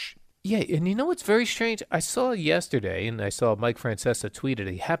 Golf. Yeah, and you know what's very strange? I saw yesterday, and I saw Mike Francesa tweeted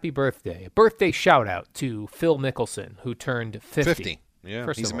a happy birthday, a birthday shout-out to Phil Mickelson, who turned 50. Yeah,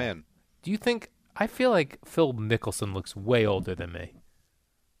 First he's of a all, man. Do you think... I feel like Phil Mickelson looks way older than me,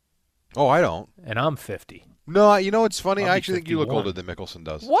 Oh, I don't. and I'm 50. No, you know what's funny? I'll I be actually think you look 51. older than Mickelson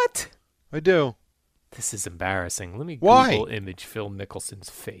does. What? I do. This is embarrassing. Let me Why? Google image Phil Mickelson's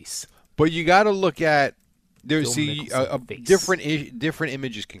face. But you got to look at Phil see Mickelson face. different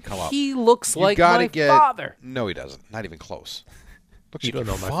images can come up. He looks You like gotta my get, father. No, he doesn't. Not even close. Looks You like don't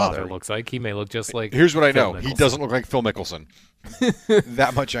know your my father looks like. He may look just like. Here's what I Phil know. He Mickelson. doesn't look like Phil Mickelson.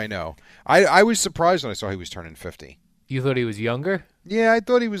 That much I know. I was surprised when I saw he was turning 50. You thought he was younger? Yeah, I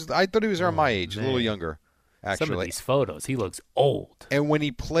thought he was around my age, a little younger, actually. Some of these photos, he looks old. And when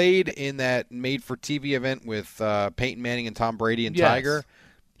he played in that made-for-TV event with Peyton Manning and Tom Brady and Yes. Tiger,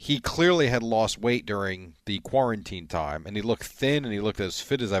 he clearly had lost weight during the quarantine time, and he looked thin and he looked as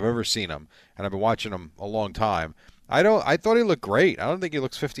fit as I've ever seen him. And I've been watching him a long time. I thought he looked great. I don't think he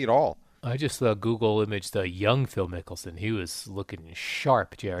looks 50 at all. I just Google imaged the young Phil Mickelson. He was looking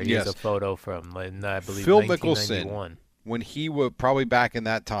sharp, Jerry. Here's Yes. a photo from, I believe, Phil 1991. Mickelson, when he was probably back in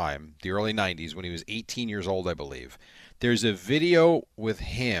that time, the early 90s, when he was 18 years old, I believe, there's a video with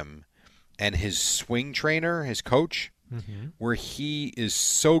him and his swing trainer, his coach, where he is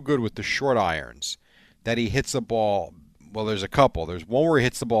so good with the short irons that he hits the ball. Well, there's a couple. There's one where he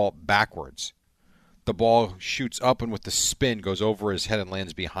hits the ball backwards. The ball shoots up and with the spin goes over his head and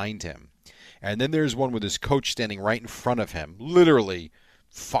lands behind him. And then there's one with his coach standing right in front of him, literally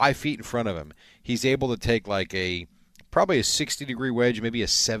 5 feet in front of him. He's able to take like probably a 60-degree wedge, maybe a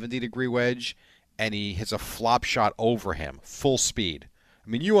 70-degree wedge, and he hits a flop shot over him, full speed. I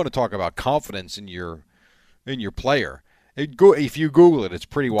mean, you want to talk about confidence in your player. If you Google it, it's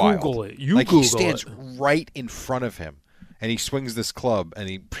pretty wild. Google it. He stands right in front of him, and he swings this club, and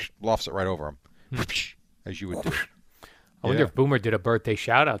he lofts it right over him, as you would do. I wonder if Boomer did a birthday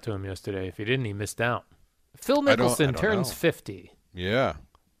shout-out to him yesterday. If he didn't, he missed out. Phil Mickelson I don't turns know. 50. Yeah.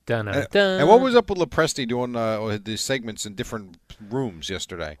 Dun-dun-dun. And what was up with Lepresti doing the segments in different rooms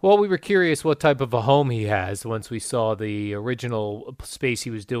yesterday? Well, we were curious what type of a home he has once we saw the original space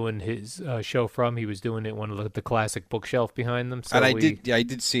he was doing his show from. He was doing it in one of the classic bookshelf behind them. So And I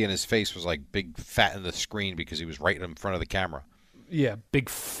did see, and his face was like big fat in the screen because he was right in front of the camera. Yeah, big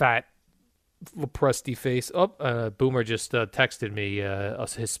fat Lepresti face. Oh, Boomer just texted me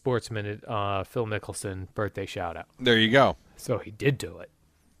his Sports Minute Phil Mickelson birthday shout-out. There you go. So he did do it.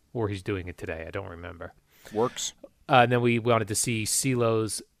 Or he's doing it today. I don't remember. Works. And then we wanted to see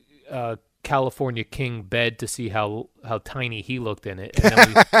CeeLo's California King bed to see how tiny he looked in it.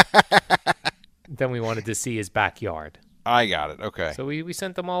 And then we wanted to see his backyard. I got it. Okay. So we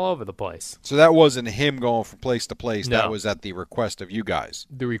sent them all over the place. So that wasn't him going from place to place. No. That was at the request of you guys.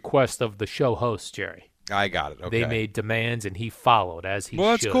 The request of the show host, Jerry. I got it. Okay. They made demands, and he followed as he should.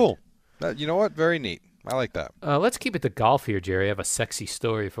 Well, that's cool. You know what? Very neat. I like that. Let's keep it to golf here, Jerry. I have a sexy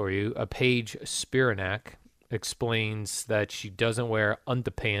story for you. Paige Spiranak explains that she doesn't wear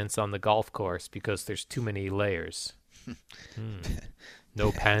underpants on the golf course because there's too many layers.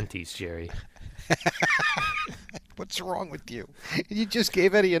 No panties, Jerry. What's wrong with you? You just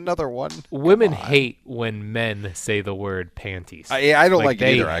gave Eddie another one. Women hate when men say the word panties. I don't like it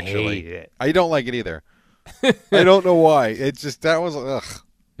they either, actually. hate it. I don't like it either. I don't know why. It's just, that was, ugh.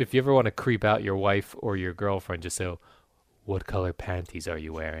 If you ever want to creep out your wife or your girlfriend, just say, what color panties are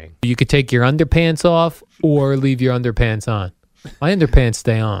you wearing? You could take your underpants off or leave your underpants on. My underpants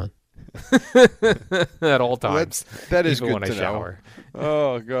stay on. At all times. That is even good when to I shower. know.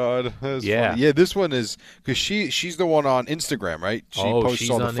 Oh, God. That's Yeah. funny. Yeah, this one is, because she's the one on Instagram, right? She posts she's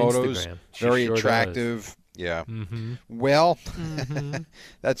all the on photos. Instagram. She Very sure attractive. Yeah. Mm-hmm. Well,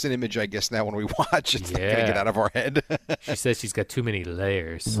 that's an image, I guess, now when we watch. It's not going to get out of our head. She says she's got too many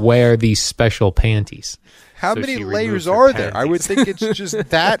layers. Wear these special panties. How So many she layers removes her are there? I would panties. think it's just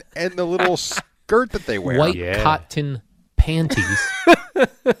that and the little skirt that they wear. White cotton panties.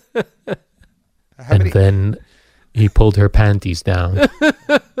 How many? Then he pulled her panties down.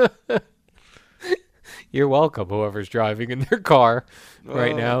 You're welcome, whoever's driving in their car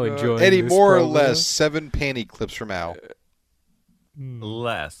right now, enjoying Eddie, this more or program. less 7 panty clips from Al.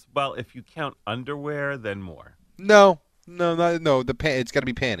 Less. Well, if you count underwear, then more. No. It's got to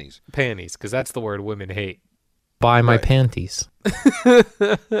be panties. Panties, because that's the word women hate. Buy my panties.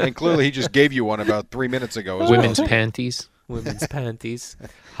 And clearly he just gave you one about 3 minutes ago. Women's panties. Women's panties.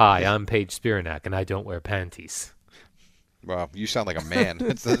 Hi, I'm Paige Spiranak, and I don't wear panties. Well, you sound like a man.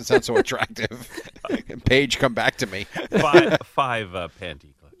 It doesn't sound so attractive. Paige, come back to me. Five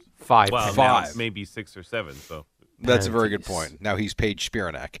panty clips. Five. Well, Five. now maybe 6 or 7. So That's a very good point. Now he's Paige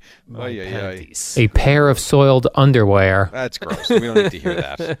Spiranak. A pair of soiled underwear. That's gross. We don't need to hear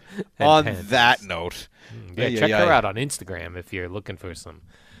that. On panties. that note, Check her out on Instagram if you're looking for some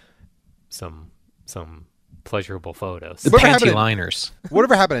pleasurable photos. The Whatever panty liners.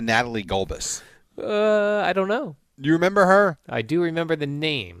 Whatever happened to Natalie Gulbis? I don't know. You remember her? I do remember the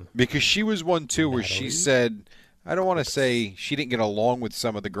name. Because she was one, too, where she said, I don't want to say she didn't get along with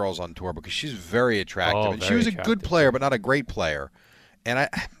some of the girls on tour because she's very attractive. And she was a good player, but not a great player. And I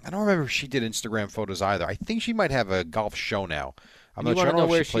don't remember if she did Instagram photos either. I think she might have a golf show now. I'm not sure. I don't know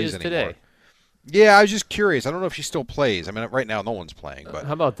where if she plays is anymore. today. Yeah, I was just curious. I don't know if she still plays. I mean, right now no one's playing. But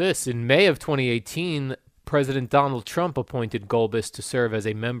how about this? In May of 2018, President Donald Trump appointed Gulbis to serve as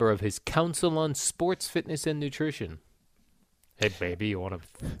a member of his Council on Sports, Fitness, and Nutrition. Hey, baby, you want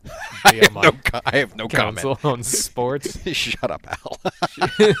to be on my I have no Council comment. on Sports? Shut up, Al.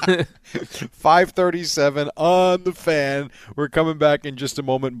 5:37 on the Fan. We're coming back in just a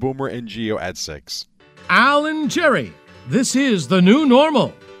moment. Boomer and Gio at 6. Al and Jerry, this is the new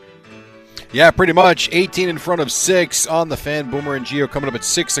normal. Yeah, pretty much. 18 in front of 6 on the Fan. Boomer and Gio coming up at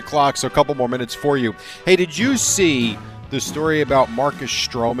 6 o'clock, so a couple more minutes for you. Hey, did you see the story about Marcus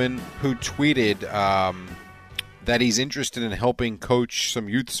Stroman, who tweeted that he's interested in helping coach some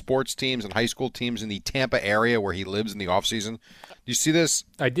youth sports teams and high school teams in the Tampa area where he lives in the offseason? Do you see this?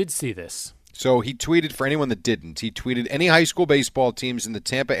 I did see this. So he tweeted, for anyone that didn't, he tweeted, any high school baseball teams in the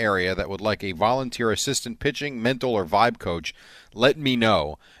Tampa area that would like a volunteer assistant pitching, mental, or vibe coach, let me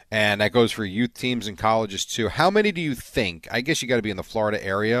know. And that goes for youth teams and colleges, too. How many do you think? I guess you got to be in the Florida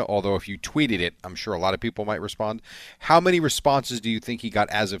area, although if you tweeted it, I'm sure a lot of people might respond. How many responses do you think he got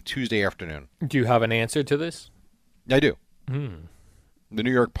as of Tuesday afternoon? Do you have an answer to this? I do. The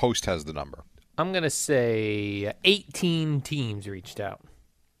New York Post has the number. I'm going to say 18 teams reached out.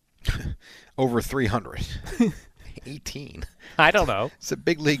 Over 300. 18. I don't know. It's a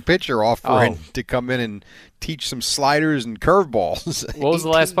big league pitcher offering to come in and teach some sliders and curveballs. What was the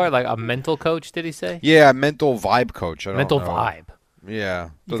last part? Like a mental coach, did he say? Yeah, mental vibe coach. I don't know. Vibe.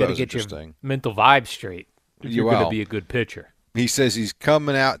 Yeah. You got to get your mental vibe straight if you're going to be a good pitcher. He says he's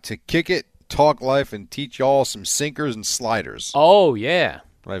coming out to kick it, talk life, and teach y'all some sinkers and sliders. Oh, yeah.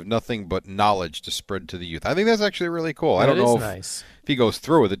 I have nothing but knowledge to spread to the youth. I think that's actually really cool. That I don't know nice. If he goes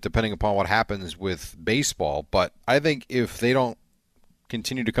through with it, depending upon what happens with baseball. But I think if they don't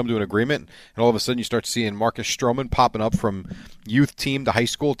continue to come to an agreement, and all of a sudden you start seeing Marcus Stroman popping up from youth team to high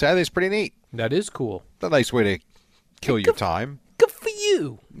school, I think it's pretty neat. That is cool. It's a nice way to kill your time. Good for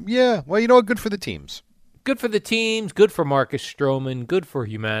you. Yeah. Well, you know what? Good for the teams. Good for the teams, good for Marcus Stroman, good for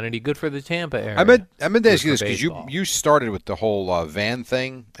humanity, good for the Tampa area. I meant to ask you this because you started with the whole van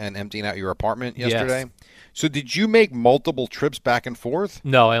thing and emptying out your apartment yesterday. Yes. So did you make multiple trips back and forth?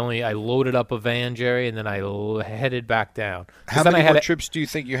 No, I loaded up a van, Jerry, and then I headed back down. How many more trips do you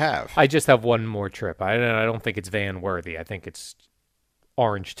think you have? I just have one more trip. I don't think it's van worthy. I think it's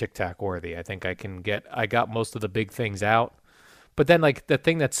orange Tic Tac worthy. I think I got most of the big things out. But then, like, the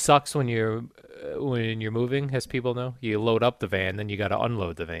thing that sucks when you're moving, as people know, you load up the van, then you got to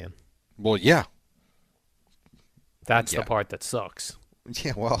unload the van. Well, yeah. That's the part that sucks.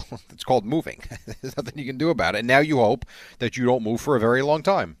 Yeah, well, it's called moving. There's nothing you can do about it. And now you hope that you don't move for a very long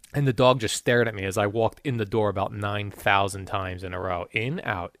time. And the dog just stared at me as I walked in the door about 9,000 times in a row. In,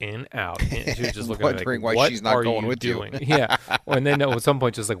 out, in, out. In. She was just looking wondering at me, why she's not going with doing? you. Yeah. And then at some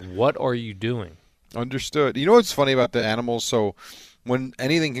point, just like, what are you doing? Understood. You know what's funny about the animals? So when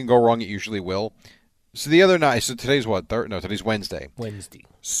anything can go wrong, it usually will. So the other night, so today's what? Today's Wednesday. Wednesday.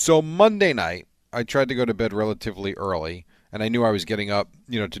 So Monday night, I tried to go to bed relatively early, and I knew I was getting up,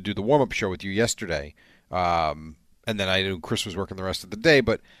 to do the warm-up show with you yesterday. And then I knew Chris was working the rest of the day,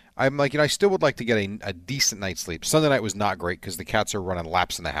 but I'm like, I still would like to get a decent night's sleep. Sunday night was not great because the cats are running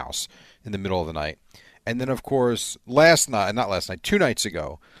laps in the house in the middle of the night. And then, of course, 2 nights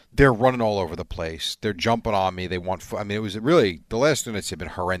ago, they're running all over the place. They're jumping on me. They want it was really, the last 2 nights have been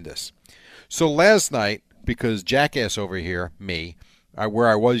horrendous. So last night, because jackass over here, me, where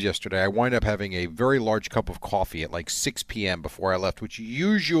I was yesterday, I wind up having a very large cup of coffee at like 6 p.m. before I left, which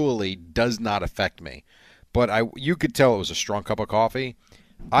usually does not affect me. But you could tell it was a strong cup of coffee.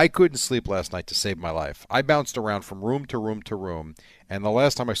 I couldn't sleep last night to save my life. I bounced around from room to room to room, and the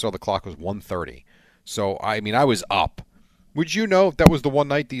last time I saw the clock was 1:30. So, I was up. Would you know that was the one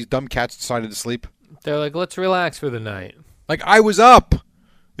night these dumb cats decided to sleep? They're like, let's relax for the night. Like, I was up.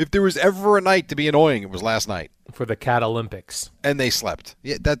 If there was ever a night to be annoying, it was last night. For the Cat Olympics. And they slept.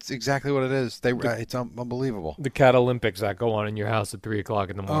 Yeah, that's exactly what it is. It's unbelievable. The Cat Olympics that go on in your house at 3 o'clock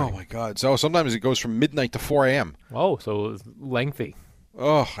in the morning. Oh, my God. So sometimes it goes from midnight to 4 a.m. Oh, so it was lengthy.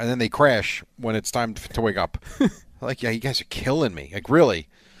 Oh, and then they crash when it's time to wake up. Like, yeah, you guys are killing me. Like, really?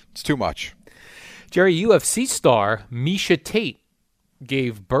 It's too much. Jerry, UFC star Miesha Tate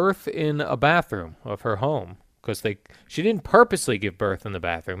gave birth in a bathroom of her home because she didn't purposely give birth in the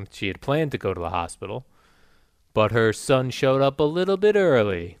bathroom. She had planned to go to the hospital, but her son showed up a little bit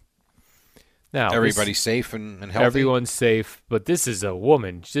early. Now everybody's safe and healthy. Everyone's safe, but this is a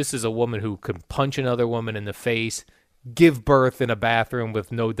woman. This is a woman who can punch another woman in the face, give birth in a bathroom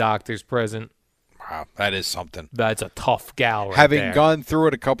with no doctors present. Wow, that is something. That's a tough gal right Having there. gone through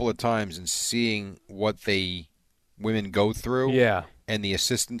it a couple of times and seeing what women go through and the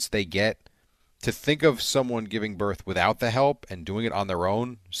assistance they get, to think of someone giving birth without the help and doing it on their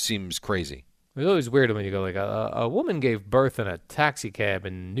own seems crazy. It's always weird when you go, like, a woman gave birth in a taxi cab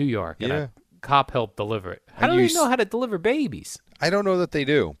in New York, and a cop helped deliver it. How do they know how to deliver babies? I don't know that they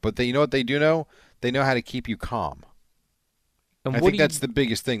do, but you know what they do know? They know how to keep you calm. And I think that's the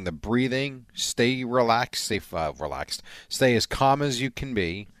biggest thing, the breathing, stay relaxed, stay as calm as you can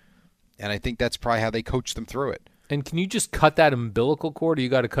be, and I think that's probably how they coach them through it. And can you just cut that umbilical cord, or you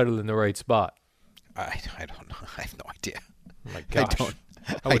got to cut it in the right spot? I don't know. I have no idea. Oh my gosh.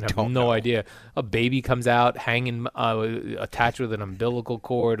 I have no idea. A baby comes out hanging, attached with an umbilical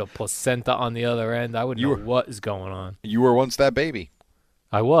cord, a placenta on the other end. I wouldn't know what is going on. You were once that baby.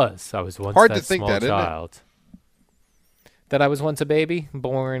 I was once hard that to think small that, child. Isn't it? That I was once a baby,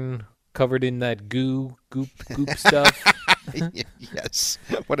 born covered in that goop stuff. Yes,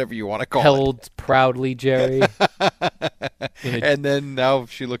 whatever you want to call it. Held proudly, Jerry. And then now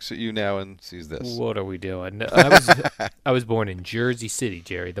she looks at you now and sees this. What are we doing? I was born in Jersey City,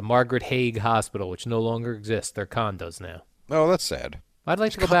 Jerry, the Margaret Haig Hospital, which no longer exists. They're condos now. Oh, that's sad. I'd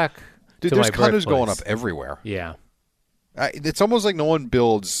like to go back Dude, to there's my condos birthplace. going up everywhere. Yeah. It's almost like no one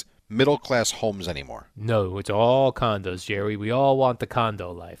builds middle-class homes anymore. No, it's all condos, Jerry. We all want the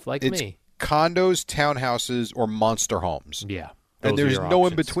condo life, like it's me. Condos, townhouses, or monster homes. Yeah. And there's no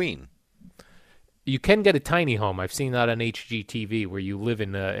in between. You can get a tiny home. I've seen that on HGTV where you live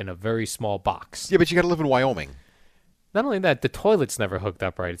in a very small box. Yeah, but you got to live in Wyoming. Not only that, the toilet's never hooked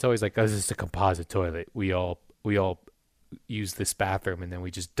up right. It's always like, oh, this is a composite toilet. We all use this bathroom and then we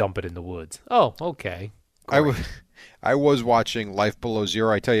just dump it in the woods. Oh, okay. I was watching Life Below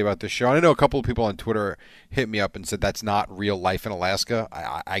Zero. I tell you about this show. And I know a couple of people on Twitter hit me up and said that's not real life in Alaska.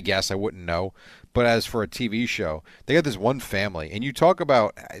 I guess I wouldn't know. But as for a TV show, they got this one family. And you talk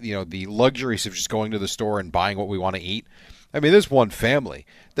about, the luxuries of just going to the store and buying what we want to eat. I mean, this one family,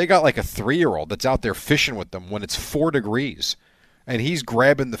 they got like a 3-year-old that's out there fishing with them when it's 4 degrees. And he's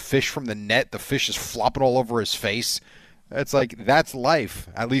grabbing the fish from the net. The fish is flopping all over his face. It's like, that's life.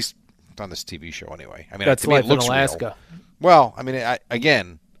 At least on this TV show anyway. I mean, that's to me, life it looks in Alaska. Real. Well, I mean,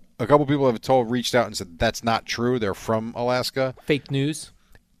 again, a couple people have reached out and said that's not true. They're from Alaska. Fake news.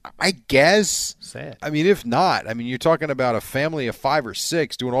 I guess. Sad. I mean, if not, you're talking about a family of 5 or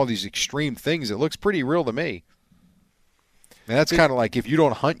 6 doing all these extreme things. It looks pretty real to me. And that's kind of like if you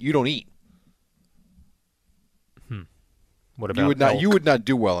don't hunt, you don't eat. What about you would not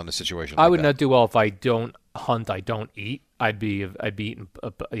do well in a situation like that. I would not do well if I don't hunt, I don't eat. I'd be eating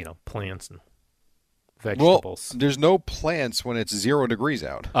plants and vegetables. Well, there's no plants when it's 0 degrees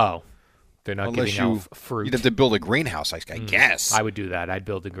out. Oh, they're not Unless giving out fruit. You'd have to build a greenhouse, I guess. I would do that. I'd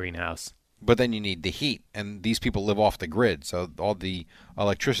build a greenhouse. But then you need the heat, and these people live off the grid, so all the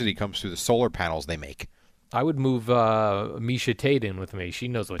electricity comes through the solar panels they make. I would move Miesha Tate in with me. She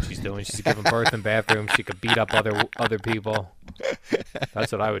knows what she's doing. She's giving birth in bathrooms. She could beat up other people.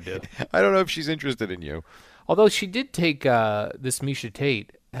 That's what I would do. I don't know if she's interested in you. Although she did take this Miesha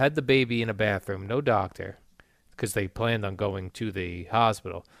Tate, had the baby in a bathroom, no doctor, because they planned on going to the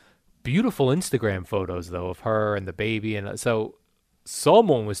hospital. Beautiful Instagram photos, though, of her and the baby. And so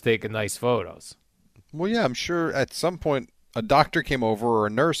someone was taking nice photos. Well, yeah, I'm sure at some point a doctor came over or a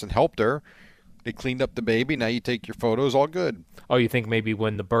nurse and helped her. They cleaned up the baby. Now you take your photos, all good. Oh, you think maybe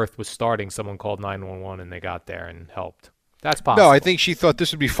when the birth was starting, someone called 911 and they got there and helped? That's possible. No, I think she thought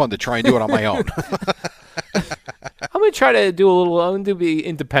this would be fun to try and do it on my own. I'm going to try to do I'm going to be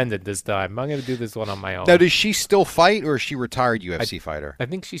independent this time. I'm going to do this one on my own. Now, does she still fight or is she a retired UFC fighter? I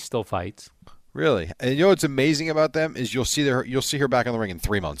think she still fights. Really? And you know what's amazing about them is you'll see her back in the ring in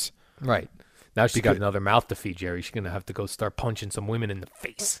 3 months. Right. Now she's got another mouth to feed, Jerry. She's going to have to go start punching some women in the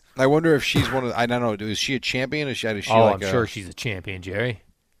face. I wonder if she's one of I don't know. Is she a champion? Is she I'm sure she's a champion, Jerry.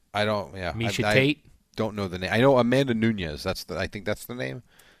 I don't, yeah. Miesha Tate? Don't know the name. I know Amanda Nunes. I think that's the name.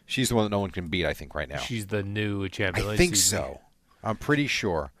 She's the one that no one can beat, I think, right now. She's the new champion. I think so. I'm pretty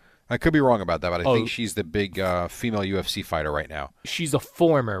sure. I could be wrong about that, but I think she's the big female UFC fighter right now. She's a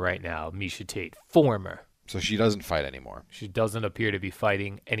former right now, Miesha Tate. Former. So she doesn't fight anymore. She doesn't appear to be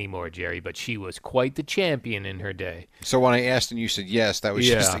fighting anymore, Jerry, but she was quite the champion in her day. So when I asked and you said yes, that was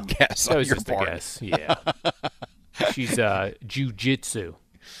just a guess on your part. That was just a guess, yeah. She's jiu-jitsu.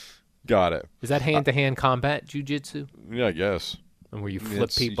 Got it. Is that hand-to-hand combat jiu-jitsu? Yeah, I guess. And where you flip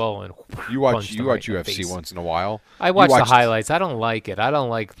people and you watch UFC once in a while. I watch the highlights. I don't like it. I don't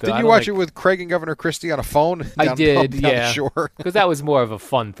like the. Did you watch it with Craig and Governor Christie on a phone? I did, yeah. The shore? Because that was more of a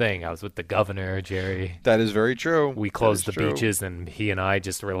fun thing. I was with the governor, Jerry. That is very true. We closed the beaches, and he and I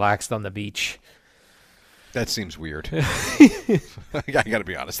just relaxed on the beach. That seems weird. I got to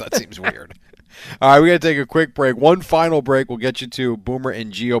be honest. That seems weird. All right, we got to take a quick break. One final break. We'll get you to Boomer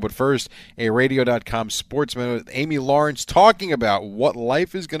and Gio. But first, a Radio.com Sports Minute with Amy Lawrence talking about what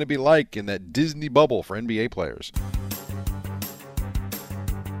life is going to be like in that Disney bubble for NBA players.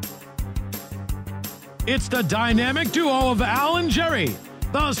 It's the dynamic duo of Al and Jerry,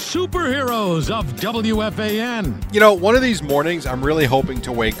 the superheroes of WFAN. You know, one of these mornings, I'm really hoping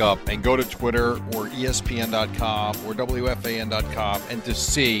to wake up and go to Twitter or ESPN.com or WFAN.com and to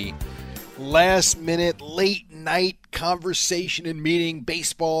see last-minute, late-night conversation and meeting,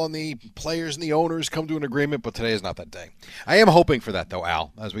 baseball and the players and the owners come to an agreement, but today is not that day. I am hoping for that, though,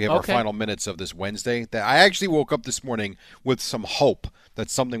 Al, as we have our final minutes of this Wednesday. That I actually woke up this morning with some hope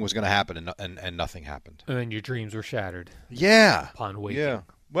that something was going to happen, and nothing happened. And then your dreams were shattered. Yeah. Upon waking. Yeah.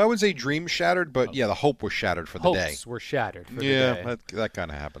 Well, I wouldn't say dreams shattered, but yeah, the hope was shattered for the day. Hopes were shattered for the day. Yeah, that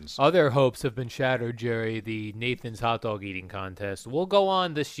kind of happens. Other hopes have been shattered, Jerry. The Nathan's hot dog eating contest will go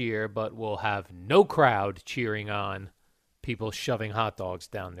on this year, but we'll have no crowd cheering on people shoving hot dogs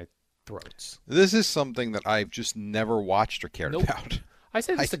down their throats. This is something that I've just never watched or cared about. I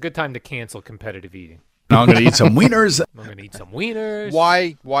said it's a good time to cancel competitive eating. I'm going to eat some wieners. I'm going to eat some wieners.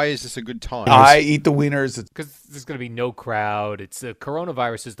 Why is this a good time? I eat the wieners. Because there's going to be no crowd.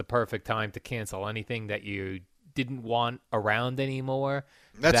 Coronavirus is the perfect time to cancel anything that you didn't want around anymore.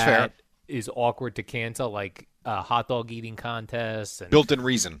 That's fair. That is awkward to cancel, like hot dog eating contests. And built-in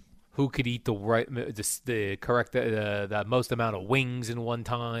reason. Who could eat the most amount of wings in one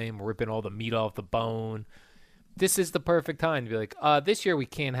time, ripping all the meat off the bone. This is the perfect time to be like, this year we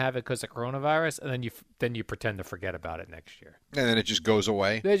can't have it because of coronavirus, and then you pretend to forget about it next year. And then it just goes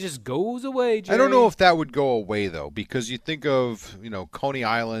away? It just goes away, Jerry. I don't know if that would go away, though, because you think of, Coney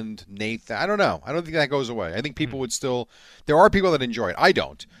Island, Nathan. I don't know. I don't think that goes away. I think people would still – there are people that enjoy it. I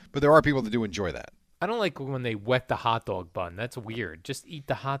don't, but there are people that do enjoy that. I don't like when they wet the hot dog bun. That's weird. Just eat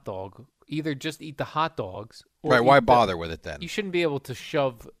the hot dog. Either just eat the hot dogs. Or right, why bother with it then? You shouldn't be able to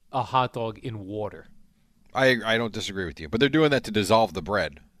shove a hot dog in water. I don't disagree with you, but they're doing that to dissolve the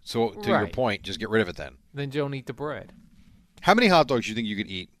bread. So to your point, just get rid of it then. Then don't eat the bread. How many hot dogs do you think you could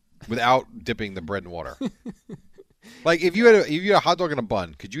eat without dipping the bread in water? Like if you had a hot dog and a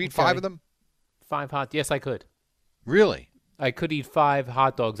bun, could you eat 5 of them? 5 hot? Yes, I could. Really? I could eat 5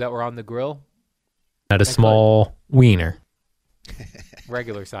 hot dogs that were on the grill. At a small wiener.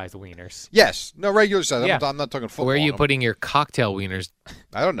 Regular size wieners. Yes. No, regular size. Yeah. I'm not talking football. Where are you putting your cocktail wieners?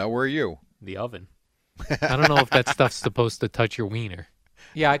 I don't know. Where are you? The oven. I don't know if that stuff's supposed to touch your wiener.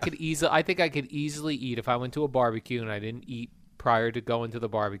 Yeah, I think I could easily eat if I went to a barbecue and I didn't eat prior to going to the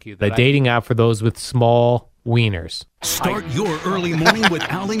barbecue. The dating app for those with small wieners. Start your early morning with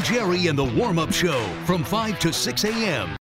Al and Jerry and the warm-up show from 5 to 6 a.m.